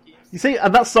it just keeps... You see,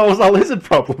 and that solves our lizard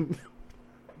problem.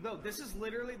 No, this is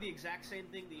literally the exact same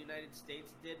thing the United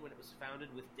States did when it was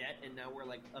founded with debt, and now we're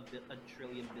like $1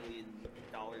 trillion billion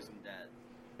in debt.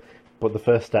 But the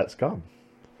first debt's gone.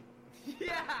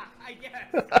 Yeah, I guess.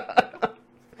 but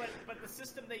the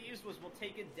system they used was we'll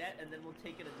take in debt, and then we'll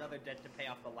take in another debt to pay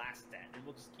off the last debt, and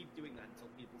we'll just keep doing that until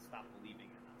people stop believing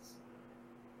in us.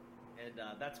 And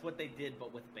that's what they did,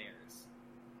 but with bears.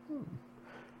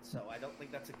 So I don't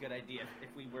think that's a good idea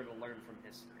if we were to learn from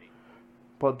history.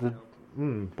 But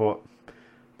but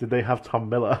did they have Tom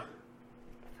Miller?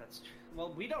 That's true.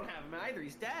 Well, we don't have him either.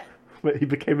 He's dead. But he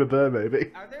became a bear,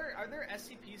 maybe. Are there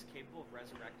SCPs capable of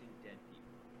resurrecting dead people?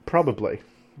 Probably.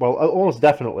 Well, almost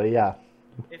definitely, yeah.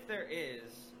 If there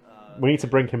is, We need to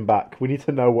bring him back. We need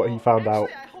to know what he found out.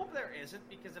 I hope there isn't,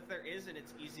 because if there is and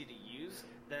it's easy to use,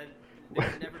 then there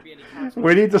can never be any consequences.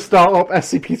 We need to start up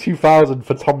SCP-2000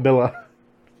 for Tom Miller.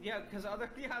 Yeah, because I was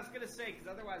gonna say, because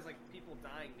otherwise, like, people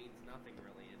dying means nothing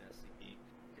really in SCP,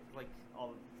 like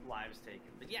all lives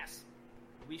taken. But yes,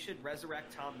 we should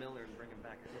resurrect Tom Miller and bring him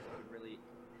back. I think it would really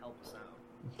help us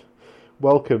out.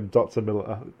 Welcome, Tom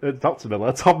Miller, to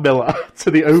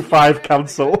the O5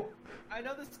 Council. I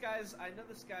know this guy's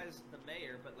the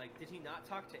mayor, but like, did he not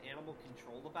talk to animal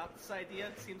control about this idea?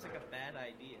 It seems like a bad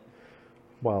idea.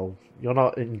 Well, you're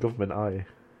not in government, are you?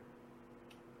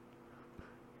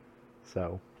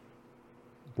 So,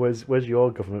 where's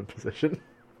your government position?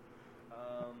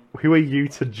 Who are you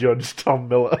to judge Tom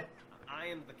Miller? I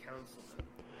am the councilman.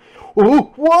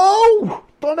 Oh, whoa!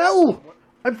 Donnell!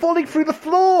 I'm falling through the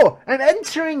floor! I'm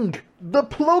entering The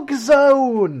plug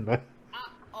zone!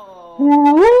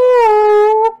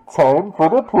 Oh, Time for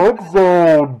the plug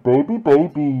zone,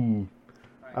 baby.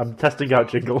 I'm testing out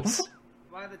jingles.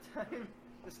 by the time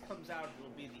this comes out,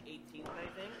 it'll be the 18th, I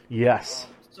think. Yes.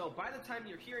 So by the time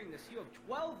you're hearing this, you have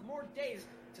 12 more days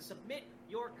to submit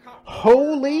your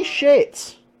Holy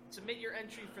shit! Submit your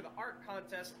entry for the art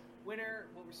contest. Winner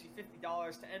will receive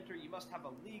 $50 to enter. You must have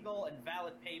a legal and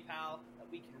valid PayPal that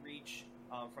we can reach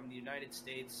from the United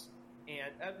States.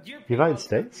 And your United PayPal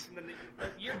States?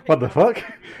 your What the PayPal fuck?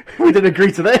 We didn't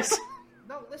agree to this.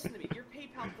 No, listen to me. Your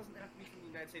PayPal doesn't have to be from the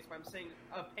United States, but I'm saying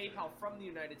a PayPal from the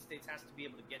United States has to be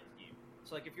able to get to you.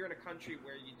 So, like, if you're in a country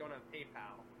where you don't have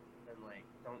PayPal, then like,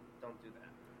 don't do that.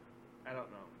 I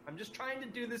don't know. I'm just trying to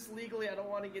do this legally. I don't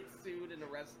want to get sued and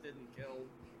arrested and killed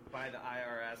by the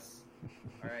IRS.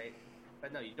 All right,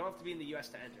 but no, you don't have to be in the U.S.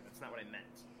 to enter. That's not what I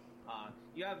meant.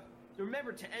 You have to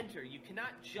remember to enter. You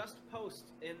cannot just post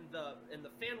in the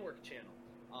Fanwork channel.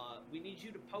 We need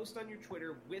you to post on your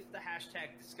Twitter with the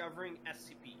hashtag Discovering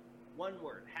SCP. One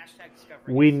word, hashtag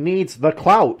Discovering. We need the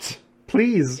clout,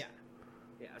 please. Yeah.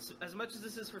 Yeah, so as much as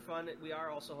this is for fun, we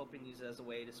are also hoping to use it as a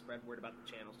way to spread word about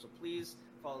the channel. So please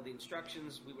follow the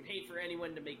instructions. We would hate for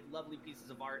anyone to make lovely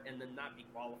pieces of art and then not be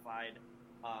qualified.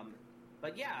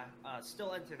 But yeah,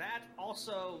 still enter that.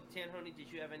 Also, Tanhoney,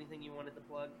 did you have anything you wanted to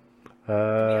plug? Do we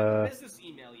have a business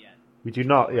email yet? We do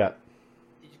not yet.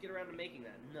 Did you get around to making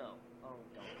that? No. Oh,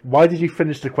 don't. Why did you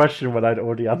finish the question when I'd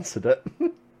already answered it?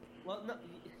 Well, no,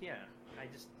 yeah. That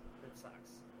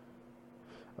sucks.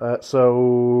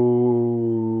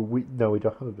 We don't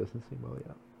have a business email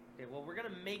yet. Okay, well, we're gonna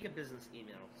make a business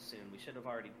email soon. We should have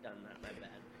already done that. My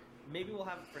bad. Maybe we'll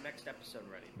have it for next episode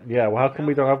ready. But Yeah, well, how come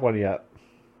we don't have one yet?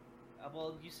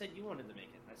 Well, you said you wanted to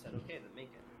make it. I said, okay, then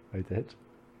make it. I did.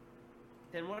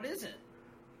 Then what is it?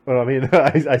 Well, I mean,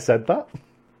 I said that.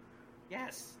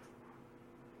 Yes.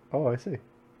 Oh, I see.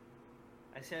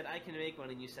 I said I can make one,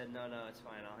 and you said, no, it's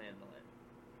fine. I'll handle it.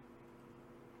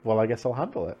 Well, I guess I'll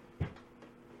handle it.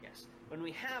 Yes. When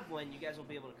we have one, you guys will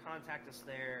be able to contact us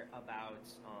there about,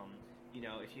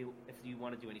 if you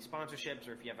want to do any sponsorships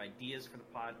or if you have ideas for the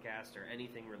podcast or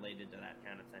anything related to that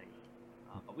kind of thing.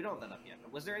 But we don't have that up yet.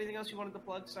 Was there anything else you wanted to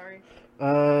plug? Sorry.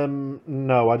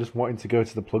 No, I just wanted to go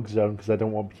to the plug zone because I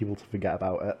don't want people to forget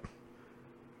about it.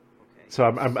 Okay. So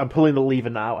I'm pulling the lever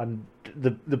now, and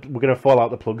we're gonna fall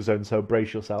out the plug zone. So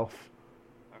brace yourself.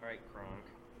 All right, Kronk.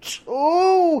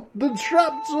 Oh, the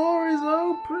trapdoor is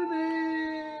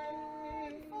opening.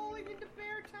 Falling into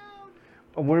Beartown.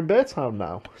 And we're in Beartown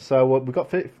now. So we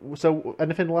got. So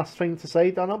anything last thing to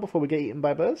say, Daniel, before we get eaten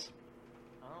by bears?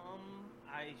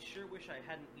 I sure wish I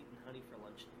hadn't eaten honey for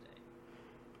lunch today.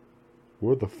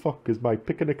 Where the fuck is my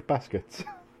picnic basket?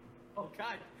 Oh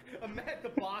God, I'm at the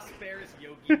boss bear is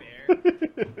Yogi Bear. I'm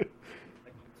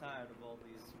tired of all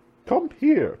these. Come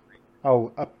here.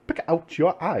 I'll pick out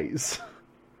your eyes.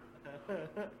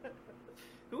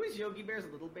 Who is Yogi Bear's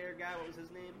little bear guy? What was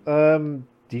his name?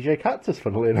 DJ Cactus,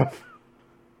 funnily enough.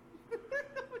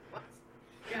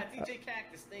 Yeah, DJ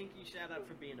Cactus. Thank you. Shout out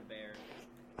for being a bear.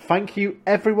 Thank you,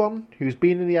 everyone who's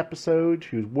been in the episode,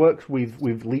 whose works we've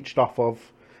leached off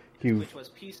of. Which was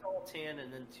Peace All Tan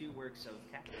and then 2 works of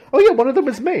Cactus. Oh yeah, one of them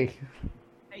is me.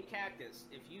 Hey Cactus,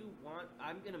 if you want,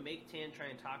 I'm gonna make Tan try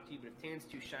and talk to you. But if Tan's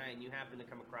too shy and you happen to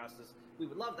come across this, we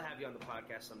would love to have you on the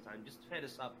podcast sometime. Just hit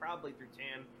us up, probably through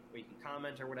Tan, where you can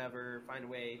comment or whatever. Find a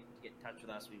way to get in touch with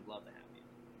us. We'd love to have you.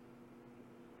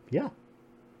 Yeah.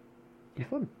 Be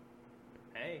fun.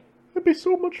 Hey. It'd be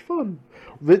so much fun.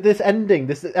 This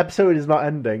episode is not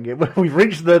ending. We've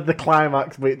reached the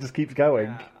climax, but it just keeps going.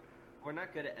 Yeah, we're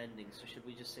not good at endings, so should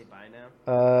we just say bye now?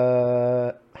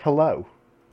 Hello.